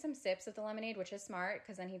she drinks some sips of the lemonade, which is smart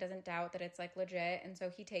because then he doesn't doubt that it's legit. And so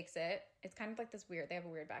he takes it. It's kind of this weird, they have a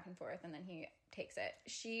weird back and forth, and then he takes it.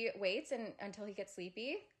 She waits until he gets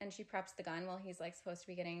sleepy, and she preps the gun while he's supposed to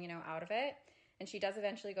be getting, out of it. And she does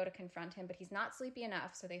eventually go to confront him, but he's not sleepy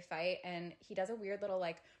enough, so they fight, and he does a weird little,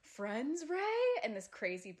 friends, Ray? And this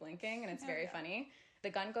crazy blinking, and it's very funny. The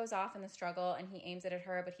gun goes off in the struggle, and he aims it at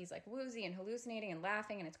her, but he's, woozy and hallucinating and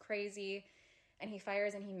laughing, and it's crazy. And he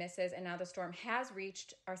fires, and he misses, and now the storm has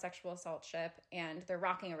reached our Sexual Assault Ship, and they're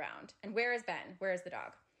rocking around. And where is Ben? Where is the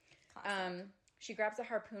dog? Classic. She grabs a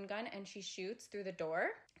harpoon gun, and she shoots through the door,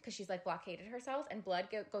 because she's, blockaded herself, and blood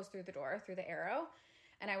goes through the door, through the arrow.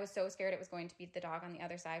 And I was so scared it was going to be the dog on the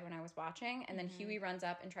other side when I was watching. And then Huey runs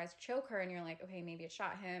up and tries to choke her. And you're like, okay, maybe it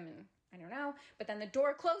shot him. And I don't know. But then the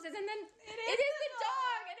door closes and then it is the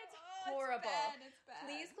dog. And it's horrible. It's bad.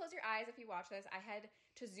 Please close close your eyes if you watch this. I had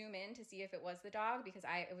to zoom in to see if it was the dog because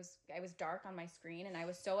it was dark on my screen, and I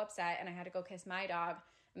was so upset, and I had to go kiss my dog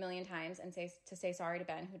a million times and say sorry to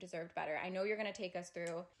Ben, who deserved better. I know you're going to take us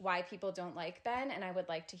through why people don't like Ben, and I would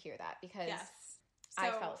like to hear that because So,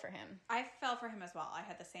 I felt for him. I felt for him as well. I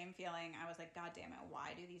had the same feeling. I was like, God damn it,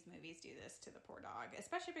 why do these movies do this to the poor dog?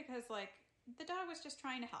 Especially because, like, the dog was just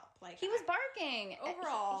trying to help. Like, he was barking.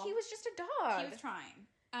 Overall, he was just a dog. He was trying.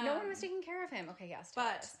 No one was taking care of him. Okay, yes.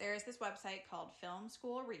 But there's this website called Film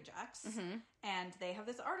School Rejects, and they have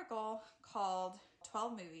this article called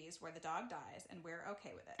 12 Movies Where the Dog Dies and We're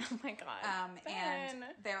Okay with It. Oh my God. And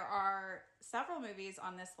there are several movies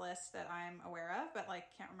on this list that I'm aware of, but like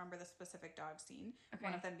can't remember the specific dog scene. Okay.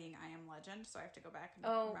 One of them being I Am Legend, so I have to go back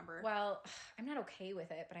and remember. Well, I'm not okay with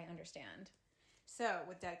it, but I understand. So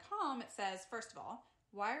with Dead Calm, it says, first of all,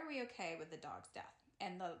 why are we okay with the dog's death?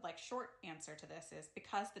 And the short answer to this is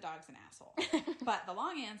because the dog's an asshole. But the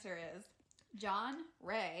long answer is John,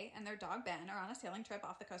 Ray, and their dog Ben are on a sailing trip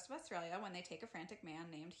off the coast of Australia when they take a frantic man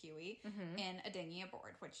named Huey in a dinghy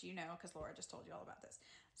aboard, which you know because Laura just told you all about this.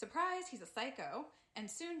 Surprise, he's a psycho, and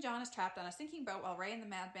soon John is trapped on a sinking boat while Ray and the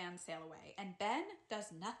madman sail away. And Ben does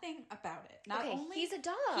nothing about it. He's a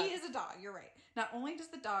dog. He is a dog, you're right. Not only does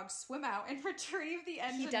the dog swim out and retrieve the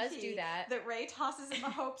engine key do that Ray tosses in the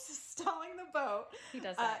hopes of stalling the boat. He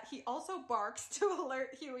does that. He also barks to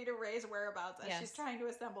alert Huey to Ray's whereabouts as she's trying to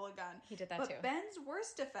assemble a gun. He did that too. But Ben's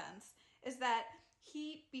worst defense is that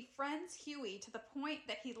he befriends Huey to the point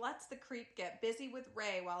that he lets the creep get busy with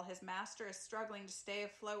Ray while his master is struggling to stay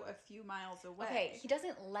afloat a few miles away. Okay, he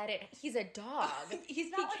doesn't let it. He's a dog.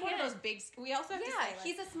 He's not one of those big... We also have to say...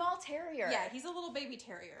 he's a small terrier. Yeah, he's a little baby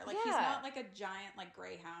terrier. He's not like a giant,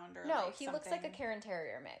 greyhound or he looks like a Cairn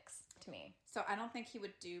Terrier mix to me. So I don't think he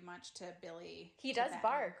would do much to Billy. He does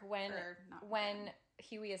bark when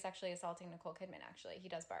Huey is sexually assaulting Nicole Kidman, actually. He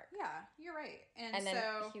does bark. Yeah, you're right. And then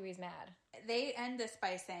so Huey's mad. They end this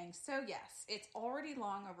by saying, so yes, it's already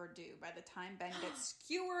long overdue by the time Ben gets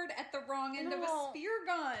skewered at the wrong end of a spear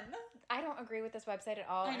gun. I don't agree with this website at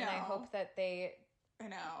all, and I hope that they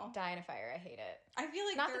die in a fire. I hate it. I feel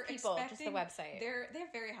like not the people, just the website. They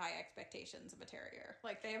have very high expectations of a terrier.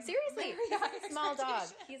 Like they have seriously, he's a small dog.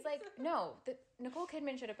 He's like Nicole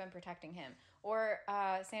Kidman should have been protecting him, or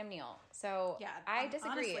Sam Neill. So I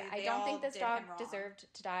disagree. Honestly, I don't think this dog deserved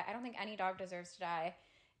to die. I don't think any dog deserves to die,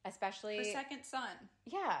 especially her second son.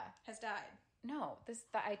 Yeah, has died. No,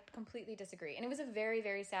 I completely disagree. And it was a very,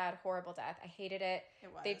 very sad, horrible death. I hated it.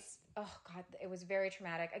 It was. It was very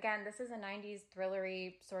traumatic. Again, this is a 90s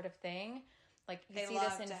thrillery sort of thing. Like, you see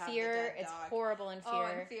this in Fear. It's horrible in Fear.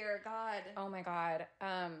 Oh, in Fear, God. Oh, my God.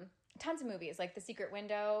 Tons of movies, like The Secret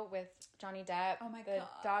Window with Johnny Depp. Oh, my God. The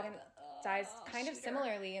dog dies kind of Shooter.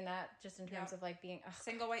 Similarly in that, just in terms of, like, being...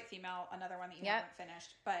 Single white female, another one that you haven't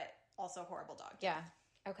finished, but also horrible dog death. Yeah.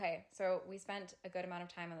 Okay, so we spent a good amount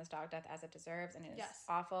of time on this dog death as it deserves, and it is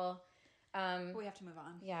awful. We have to move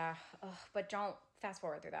on. Yeah, but don't fast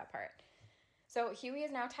forward through that part. So Huey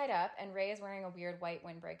is now tied up, and Ray is wearing a weird white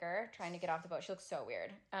windbreaker, trying to get off the boat. She looks so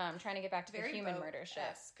weird. Trying to get back to the human murder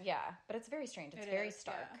ship. Yeah, but it's very strange. It's very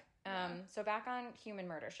stark. Yeah. So back on human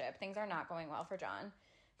murder ship, things are not going well for John.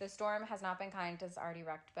 The storm has not been kind to his already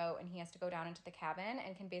wrecked boat, and he has to go down into the cabin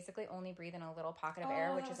and can basically only breathe in a little pocket of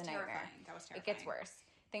air, which is a nightmare. That was terrifying. It gets worse.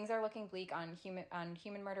 Things are looking bleak on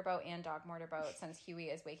human murder boat and dog murder boat since Huey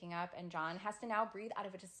is waking up, and John has to now breathe out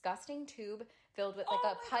of a disgusting tube filled with a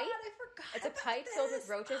pipe. God, I forgot. It's a pipe filled with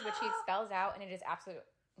roaches, which he expels out, and it is absolute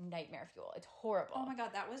nightmare fuel. It's horrible. Oh my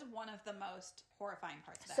God, that was one of the most horrifying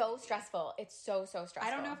parts of that movie. Stressful. It's so stressful. I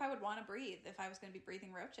don't know if I would want to breathe if I was going to be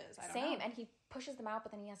breathing roaches. I don't know. Same, and he pushes them out,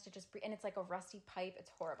 but then he has to just breathe, and it's like a rusty pipe. It's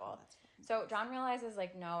horrible. So John realizes,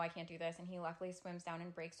 like, no, I can't do this, and he luckily swims down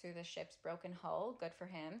and breaks through the ship's broken hull. Good for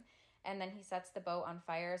him. And then he sets the boat on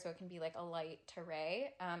fire so it can be like a light to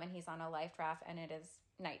Ray, and he's on a life raft, and it is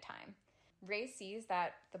nighttime. Ray sees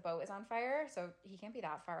that the boat is on fire, so he can't be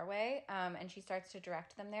that far away, and she starts to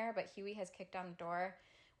direct them there, but Huey has kicked down the door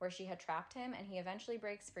where she had trapped him, and he eventually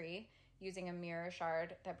breaks free using a mirror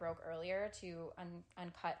shard that broke earlier to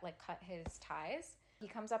cut his ties. He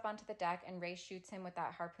comes up onto the deck, and Ray shoots him with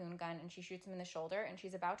that harpoon gun, and she shoots him in the shoulder, and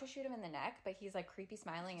she's about to shoot him in the neck, but he's like creepy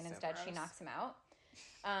smiling, and instead she knocks him out.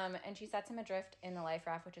 And she sets him adrift in the life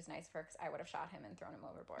raft, which is nice for her because I would have shot him and thrown him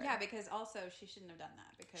overboard. Yeah, because also she shouldn't have done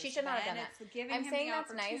that. Because she should not have done that. I'm saying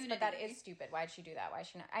that's nice, but that is opportunity. stupid. Why'd she do that? Why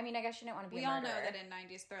she not? I mean, I guess she didn't want to be We a all murderer. know that in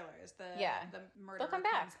 90s thrillers, the murderer come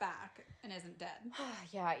comes back and isn't dead.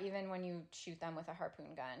 Yeah, even when you shoot them with a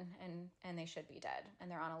harpoon gun, and they should be dead, and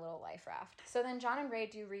they're on a little life raft. So then John and Ray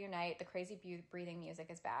do reunite. The crazy breathing music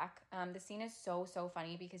is back. The scene is so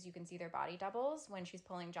funny because you can see their body doubles when she's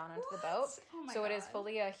pulling John onto the boat. Oh my so God. It is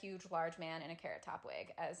fully a huge, large man in a carrot top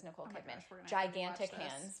wig as Nicole Kidman. Gosh, we're gonna gigantic have to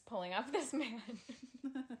watch this. hands pulling up this man.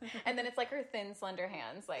 And then it's like her thin, slender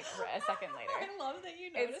hands, like a second later. I love that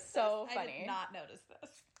you noticed It's so this. funny. I did not notice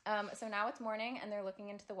this. So now it's morning and they're looking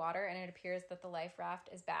into the water and it appears that the life raft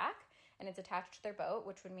is back and it's attached to their boat,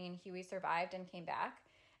 which would mean Huey survived and came back.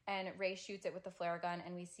 And Ray shoots it with the flare gun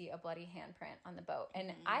and we see a bloody handprint on the boat.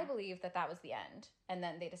 And I believe that was the end. And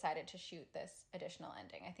then they decided to shoot this additional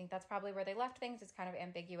ending. I think that's probably where they left things. It's kind of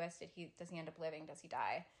ambiguous. Does he end up living? Does he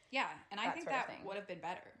die? Yeah, and I think that thing. would have been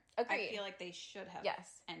better. Agreed. I feel like they should have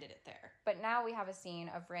ended it there. But now we have a scene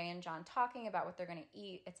of Ray and John talking about what they're going to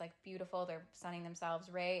eat. It's like beautiful. They're sunning themselves.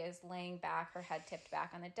 Ray is laying back, her head tipped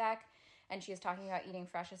back on the deck. And she is talking about eating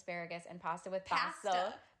fresh asparagus and pasta with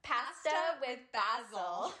basil. Pasta with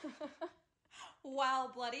basil.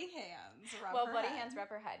 While bloody hands rub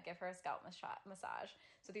her head, give her a scalp massage.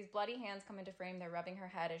 So these bloody hands come into frame. They're rubbing her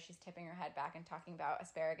head as she's tipping her head back and talking about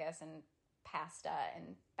asparagus and pasta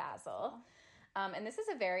and basil. And this is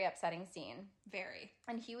a very upsetting scene. Very.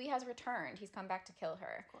 And Huey has returned. He's come back to kill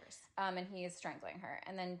her. Of course. And he is strangling her.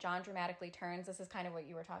 And then John dramatically turns. This is kind of what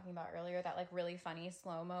you were talking about earlier, that like really funny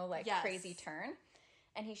slow-mo, like crazy turn.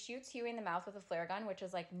 And he shoots Huey in the mouth with a flare gun, which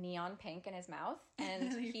is like neon pink in his mouth.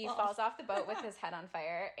 And he falls off the boat with his head on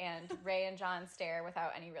fire. And Ray and John stare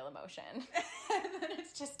without any real emotion. And then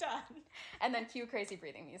it's just done. And then cue crazy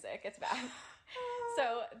breathing music. It's back.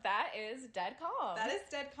 So that is dead calm. That is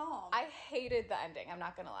dead calm. I hated the ending. I'm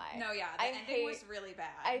not going to lie. No, yeah. The ending was really bad.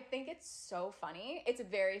 I think it's so funny. It's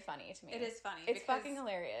very funny to me. It is funny. It's fucking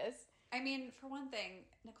hilarious. I mean, for one thing,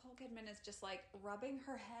 Nicole Kidman is just like rubbing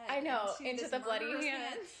her head. I know, into the bloody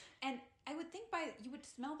hands. And I would think you would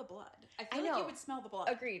smell the blood. I I feel know. like you would smell the blood.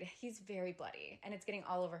 Agreed. He's very bloody, and it's getting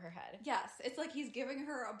all over her head. Yes, it's like he's giving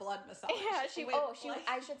her a blood massage. Yeah,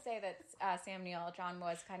 I should say that Sam Neill, John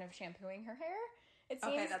was kind of shampooing her hair. It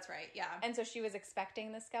seems. Okay, that's right. Yeah, and so she was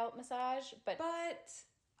expecting the scalp massage, but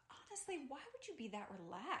honestly, why would you be that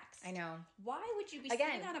relaxed? I know. Why would you be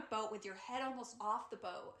sitting on a boat with your head almost off the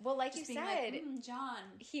boat? Well, like just you being said, like, John.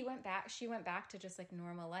 She went back to just like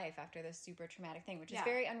normal life after this super traumatic thing, which is Yeah.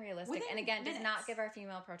 very unrealistic. Within and again, minutes. does not give our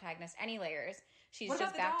female protagonist any layers. She's What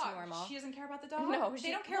just about the back dog? to normal. She doesn't care about the dog? No,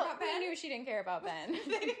 they don't care about Ben? We knew she didn't care about Ben.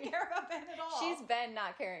 They didn't care about Ben at all. She's Ben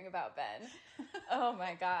not caring about Ben. Oh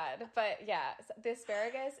my God. But yeah, the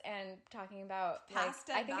asparagus and talking about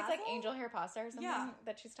Pasta, I think it's like basil? angel hair pasta or something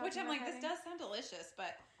that she's talking Which I'm about like, having. this does sound delicious,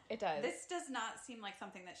 but It does. this does not seem like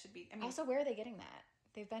something that should be. I mean, Also, where are they getting that?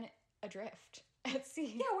 They've been adrift at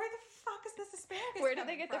sea. yeah, where the fuck is this asparagus? Where did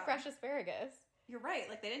they coming get the from? fresh asparagus? You're right.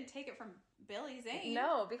 Like they didn't take it from Billy Zane.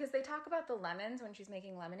 No, because they talk about the lemons when she's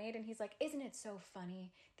making lemonade, and he's like, "Isn't it so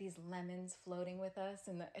funny? These lemons floating with us."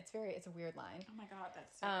 And it's a weird line. Oh my God,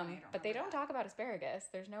 that's so funny. But they don't talk about asparagus.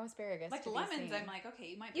 There's no asparagus. Like to be lemons. seen. I'm like, okay,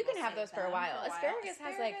 you might. You can have save those for a them while. Asparagus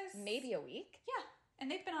has like maybe a week. Yeah. And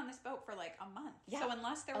they've been on this boat for like a month. Yeah, so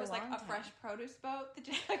unless there was like long a time. fresh produce boat that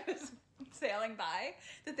just like was sailing by,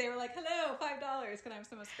 that they were like, "Hello, $5. Can I have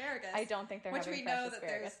some asparagus?" I don't think they're Which having we fresh know that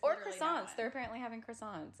asparagus. there's Or literally croissants. not one. They're apparently having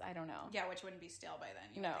croissants. I don't know. Yeah, which wouldn't be stale by then.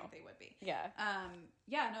 You No. would think they would be. Yeah.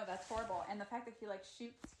 Yeah, no, that's horrible. And the fact that he like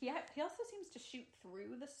shoots, he also seems to shoot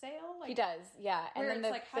through the sail. Like, He does, yeah. And where then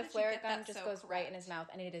it's like, how the did you flare get gun that just so goes right in correct? his mouth,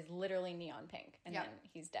 and it is literally neon pink, and Yep. then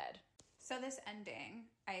he's dead. So this ending,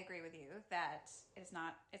 I agree with you that it's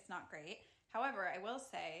not great. However, I will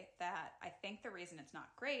say that I think the reason it's not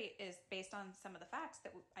great is based on some of the facts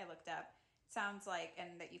that I looked up. It sounds like,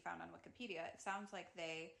 and that you found on Wikipedia, it sounds like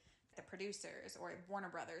the producers or Warner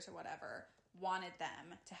Brothers or whatever, wanted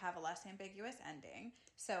them to have a less ambiguous ending.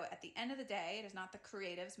 So at the end of the day, it is not the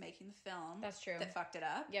creatives making the film That's true. that fucked it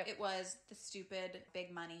up. Yep. It was the stupid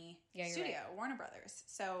big money Yeah, you're studio, right. Warner Brothers.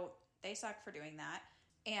 So they suck for doing that.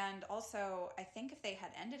 And also, I think if they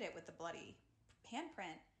had ended it with the bloody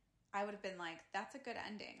handprint, I would have been like, that's a good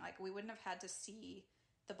ending. Like, we wouldn't have had to see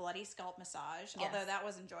the bloody scalp massage, although that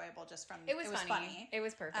was enjoyable just from... It was funny. It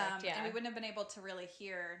was perfect, yeah. And we wouldn't have been able to really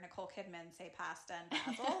hear Nicole Kidman say pasta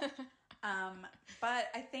and basil. But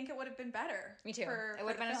I think it would have been better. Me too. It would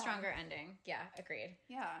have been a stronger ending. Yeah, agreed.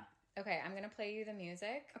 Yeah. Okay, I'm going to play you the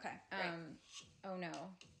music. Okay, great. Oh no,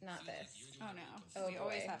 not this. Oh no. Oh, we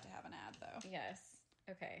always boy. have to have an ad, though. Yes.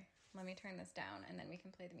 Okay, let me turn this down and then we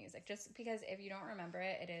can play the music. Just because if you don't remember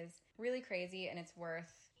it, it is really crazy and it's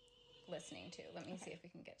worth listening to. Let me see if we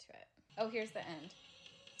can get to it. Oh, here's the end.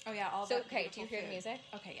 Oh, yeah, all So, that okay, do you beautiful hear the food. music?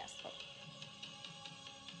 Okay, yes. Oh.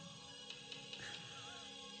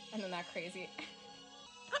 And then that crazy...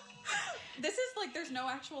 This is like, there's no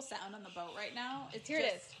actual sound on the boat right now. It's Here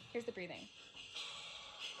just... it is. Here's the breathing.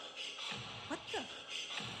 What the...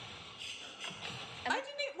 Why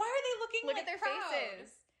are they looking Look like at their proud?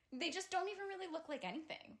 faces. They just don't even really look like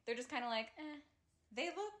anything. They're just kind of like, eh. They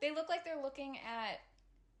look like they're looking at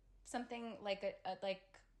something like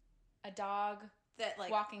a dog that like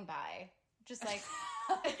walking by. Just like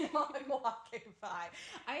walking by.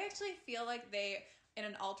 I actually feel like they, in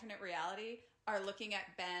an alternate reality, are looking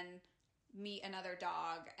at Ben meet another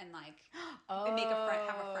dog and like have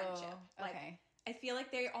a friendship. Like, okay. I feel like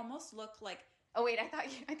they almost look like... Oh wait, I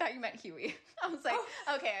thought you meant Huey. I was like,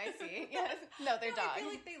 okay, I see. Yes. No, they're dogs. I feel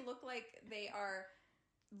like they look like they are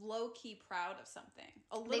low-key proud of something.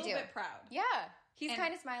 A little bit proud. Yeah. He's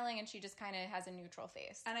kind of smiling and she just kind of has a neutral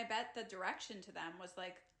face. And I bet the direction to them was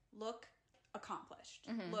like, look accomplished.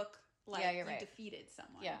 Mm-hmm. Look like you defeated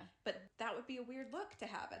someone. Yeah. But that would be a weird look to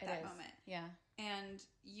have at that moment. Yeah. And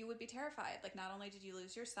you would be terrified. Like, not only did you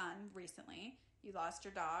lose your son recently, you lost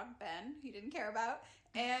your dog, Ben, who you didn't care about,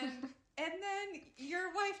 and then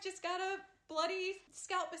your wife just got a bloody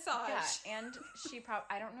scalp massage. Yeah, and she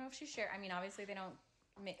I don't know if she shared, I mean, obviously they don't,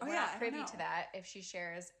 we're not privy to that, if she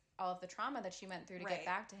shares all of the trauma that she went through to get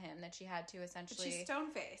back to him, that she had to essentially... But she's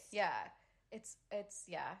stone-faced. Yeah. It's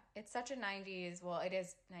such a 90s, well, it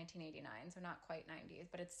is 1989, so not quite 90s,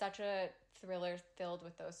 but it's such a thriller filled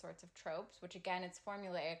with those sorts of tropes, which again, it's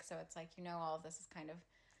formulaic, so it's like, all of this is kind of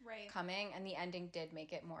coming, and the ending did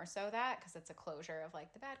make it more so that, because it's a closure of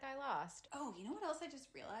like, the bad guy lost. Oh, you know what else I just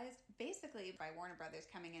realized? Basically, by Warner Brothers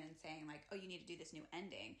coming in and saying like, oh, you need to do this new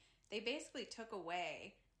ending, they basically took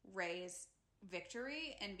away Ray's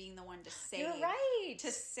victory and being the one to save... You're right!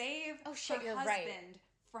 To save her husband... Right.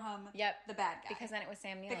 From the bad guy. Because then it was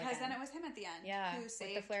Sam Neill then it was him at the end. Yeah, who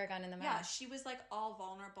saved, with the flare gun in the mouth. Yeah, she was like all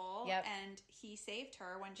vulnerable. Yep. And he saved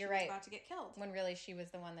her when she was about to get killed. When really she was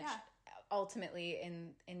the one that ultimately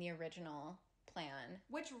in the original plan.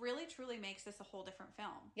 Which really truly makes this a whole different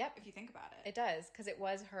film. Yep. If you think about it. It does. Because it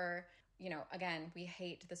was her, again, we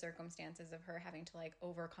hate the circumstances of her having to like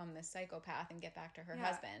overcome this psychopath and get back to her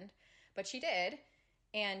husband. But she did.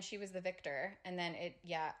 And she was the victor, and then it,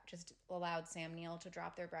 just allowed Sam Neill to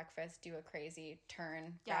drop their breakfast, do a crazy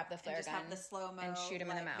turn, grab the flare gun, have the slow-mo, and shoot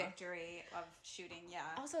him in the mouth. Victory of shooting,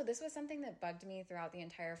 Also, this was something that bugged me throughout the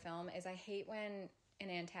entire film, is I hate when an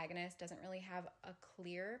antagonist doesn't really have a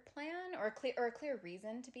clear plan or a clear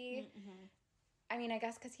reason to be. Mm-hmm. I mean, I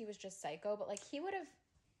guess because he was just psycho, but like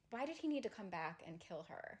why did he need to come back and kill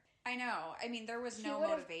her? I know. I mean, there was no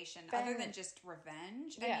motivation other than just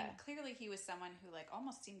revenge. Yeah. I mean, clearly he was someone who like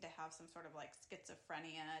almost seemed to have some sort of like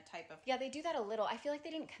schizophrenia type of... Yeah, they do that a little. I feel like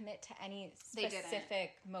they didn't commit to any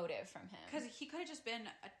specific motive from him. Because he could have just been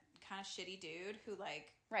a kind of shitty dude who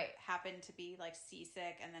like happened to be like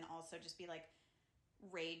seasick and then also just be like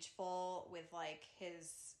rageful with like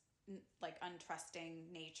his like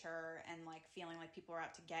untrusting nature and like feeling like people were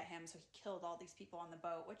out to get him, so he killed all these people on the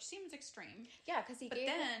boat, which seems extreme. Yeah, because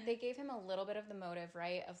they gave him a little bit of the motive,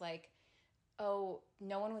 right? Of like, oh,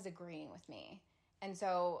 no one was agreeing with me, and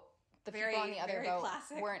so the people on the other boat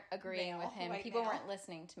weren't agreeing with him. People weren't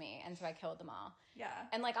listening to me, and so I killed them all. Yeah,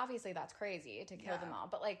 and like obviously that's crazy to kill them all,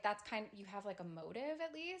 but like that's you have like a motive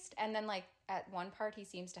at least. And then like at one part he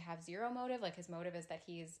seems to have zero motive. Like his motive is that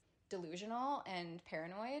he's delusional and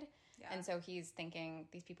paranoid. Yeah. And so he's thinking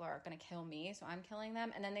these people are going to kill me, so I'm killing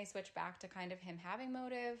them. And then they switch back to kind of him having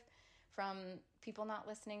motive from people not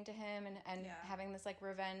listening to him and having this like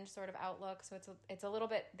revenge sort of outlook. So it's a little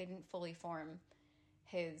bit, they didn't fully form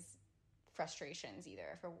his frustrations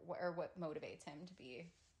either or what motivates him to be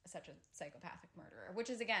such a psychopathic murderer, which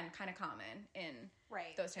is again kind of common in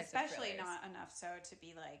those types of thrillers. Especially not enough so to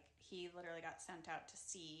be like he literally got sent out to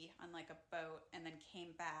sea on like a boat and then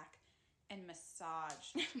came back and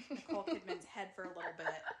massaged Nicole Kidman's head for a little bit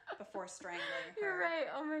before strangling her. You're right.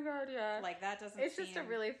 Oh my god, yeah. Like that doesn't. It's just a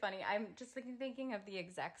really funny. I'm just thinking of the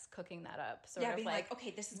execs cooking that up. Sort of being like,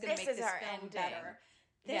 okay, this is going to make this film better.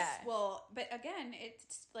 This will, but again,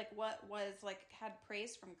 it's like what was like had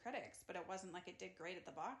praise from critics, but it wasn't like it did great at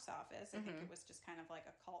the box office. I think it was just kind of like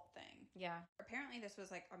a cult thing. Yeah. Apparently, this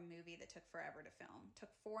was like a movie that took forever to film.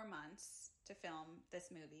 Took 4 months to film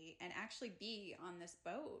this movie and actually be on this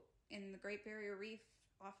boat in the Great Barrier Reef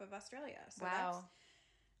off of Australia. So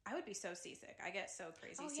I would be so seasick. I get so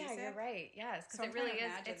crazy seasick. Yeah, you're right. Yes, because it really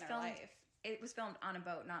is. It's filmed. it was filmed on a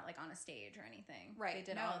boat, not like on a stage or anything. Right.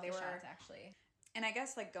 They did all of the shots actually. And I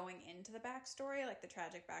guess like going into the backstory, like the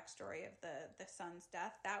tragic backstory of the son's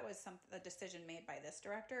death, that was a decision made by this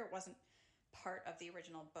director. It wasn't part of the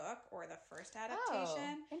original book or the first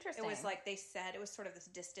adaptation. Oh, interesting. It was like they said, it was sort of this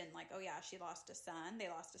distant, like, oh yeah, she lost a son. They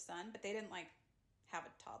lost a son, but they didn't like have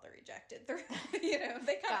a toddler ejected through, you know,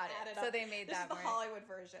 they kind of added up. So they made that the Hollywood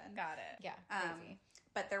version. Got it. Yeah, crazy.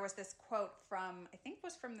 But there was this quote from, I think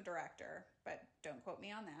was from the director, but don't quote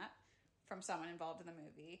me on that, from someone involved in the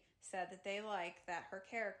movie, said that they like that her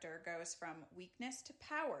character goes from weakness to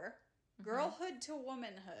power, girlhood to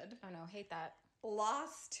womanhood. Oh no, hate that.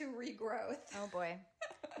 Loss to regrowth. Oh boy.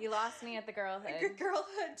 You lost me at the girlhood.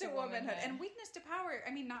 Girlhood to womanhood. And weakness to power,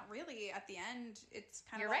 I mean, not really. At the end, it's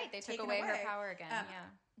kind of You're right. They took away her power again. Yeah.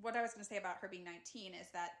 What I was going to say about her being 19 is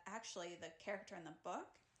that actually the character in the book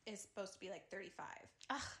is supposed to be like 35.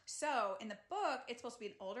 Ugh. So in the book, it's supposed to be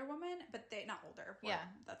an older woman, but not older. Yeah.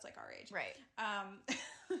 That's like our age. Right.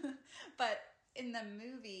 But in the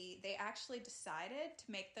movie, they actually decided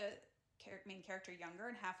to make the main character younger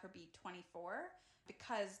and have her be 24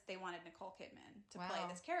 because they wanted Nicole Kidman to play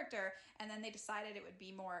this character. And then they decided it would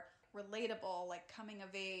be more relatable, like coming of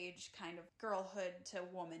age, kind of girlhood to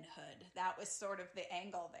womanhood. That was sort of the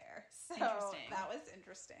angle there. So interesting. That was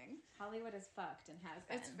interesting. Hollywood is fucked and has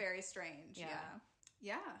been. It's very strange.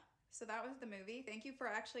 Yeah. So that was the movie. Thank you for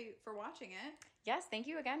watching it. Yes, thank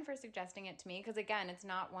you again for suggesting it to me. Because again, it's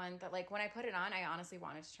not one that like when I put it on, I honestly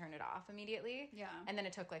wanted to turn it off immediately. Yeah. And then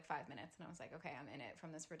it took like 5 minutes and I was like, okay, I'm in it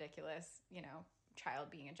from this ridiculous, child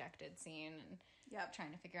being ejected scene and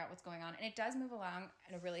trying to figure out what's going on. And it does move along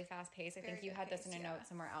at a really fast pace. I think you had this in a note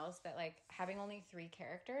somewhere else that like having only 3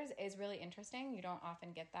 characters is really interesting. You don't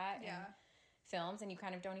often get that in films and you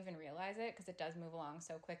kind of don't even realize it because it does move along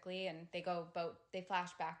so quickly and they flash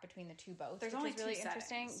back between the 2 boats. There's which only is really 2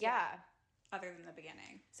 interesting. settings, Yeah. Other than the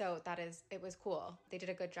beginning. So it was cool. They did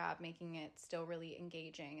a good job making it still really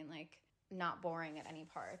engaging and like not boring at any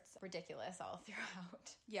parts. Ridiculous all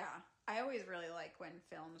throughout. Yeah. I always really like when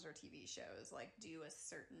films or TV shows like do a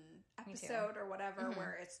certain episode or whatever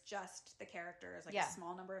where it's just the characters, like a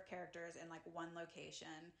small number of characters in like one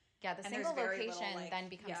location. Yeah, the single location then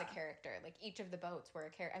becomes a character. Like each of the boats were a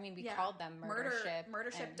character. I mean, we called them Murder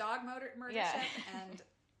Ship, Dog Murder Ship, and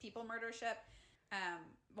People Murder Ship.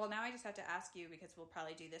 Well, now I just have to ask you because we'll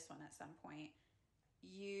probably do this one at some point.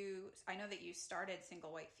 I know that you started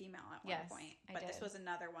Single White Female at one point, but this was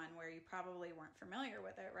another one where you probably weren't familiar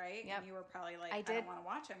with it, right? Yep. And you were probably like, I don't want to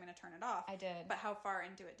watch it. I'm going to turn it off. I did. But how far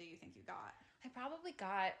into it do you think you got? I probably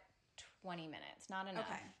got 20 minutes. Not enough.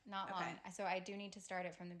 Okay. Not long. So I do need to start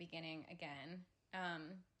it from the beginning again.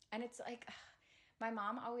 And it's like, my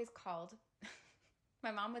mom always called,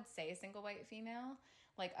 my mom would say Single White Female,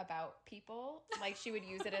 like about people. Like she would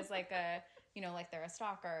use it as like a, like they're a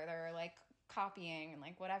stalker, they're like copying and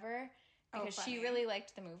like whatever. Because she really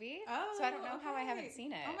liked the movie. Oh, so I don't know how I haven't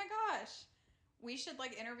seen it. Oh my gosh. We should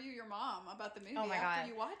like interview your mom about the movie after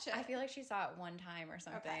you watch it. I feel like she saw it one time or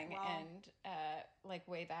something and like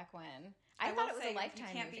way back when. I thought it was a Lifetime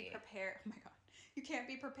you can't movie. Be prepared. Oh my god. You can't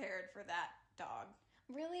be prepared for that dog.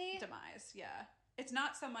 Really? Demise, yeah. It's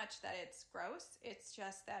not so much that it's gross, it's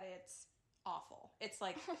just that it's awful. It's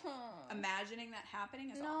like imagining that happening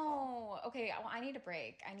is awful. No. Okay, well, I need a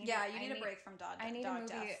break. You need a break from dog death. I need a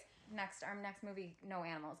movie our next movie, no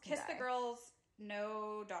animals can die. Kiss the Girls,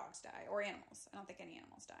 no dogs die. Or animals. I don't think any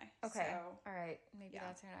animals die. Okay. So, all right. Maybe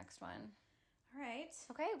that's our next one. All right.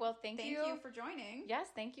 Okay, well, thank you. Thank you for joining. Yes,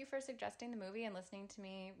 thank you for suggesting the movie and listening to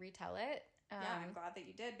me retell it. I'm glad that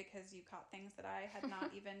you did because you caught things that I had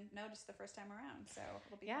not even noticed the first time around. So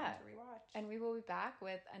it'll be fun to rewatch. And we will be back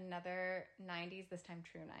with another 90s, this time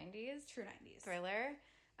true 90s. True 90s. Thriller.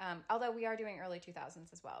 Although we are doing early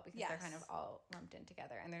 2000s as well because they're kind of all lumped in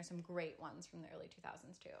together. And there's some great ones from the early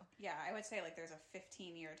 2000s too. Yeah, I would say like there's a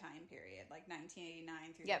 15-year time period, like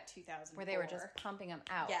 1989 through 2004. Where they were just pumping them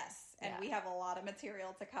out. Yes, and we have a lot of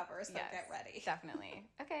material to cover, so get ready. Definitely.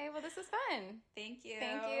 Okay, well this is fun. Thank you.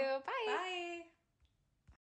 Thank you. Bye. Bye.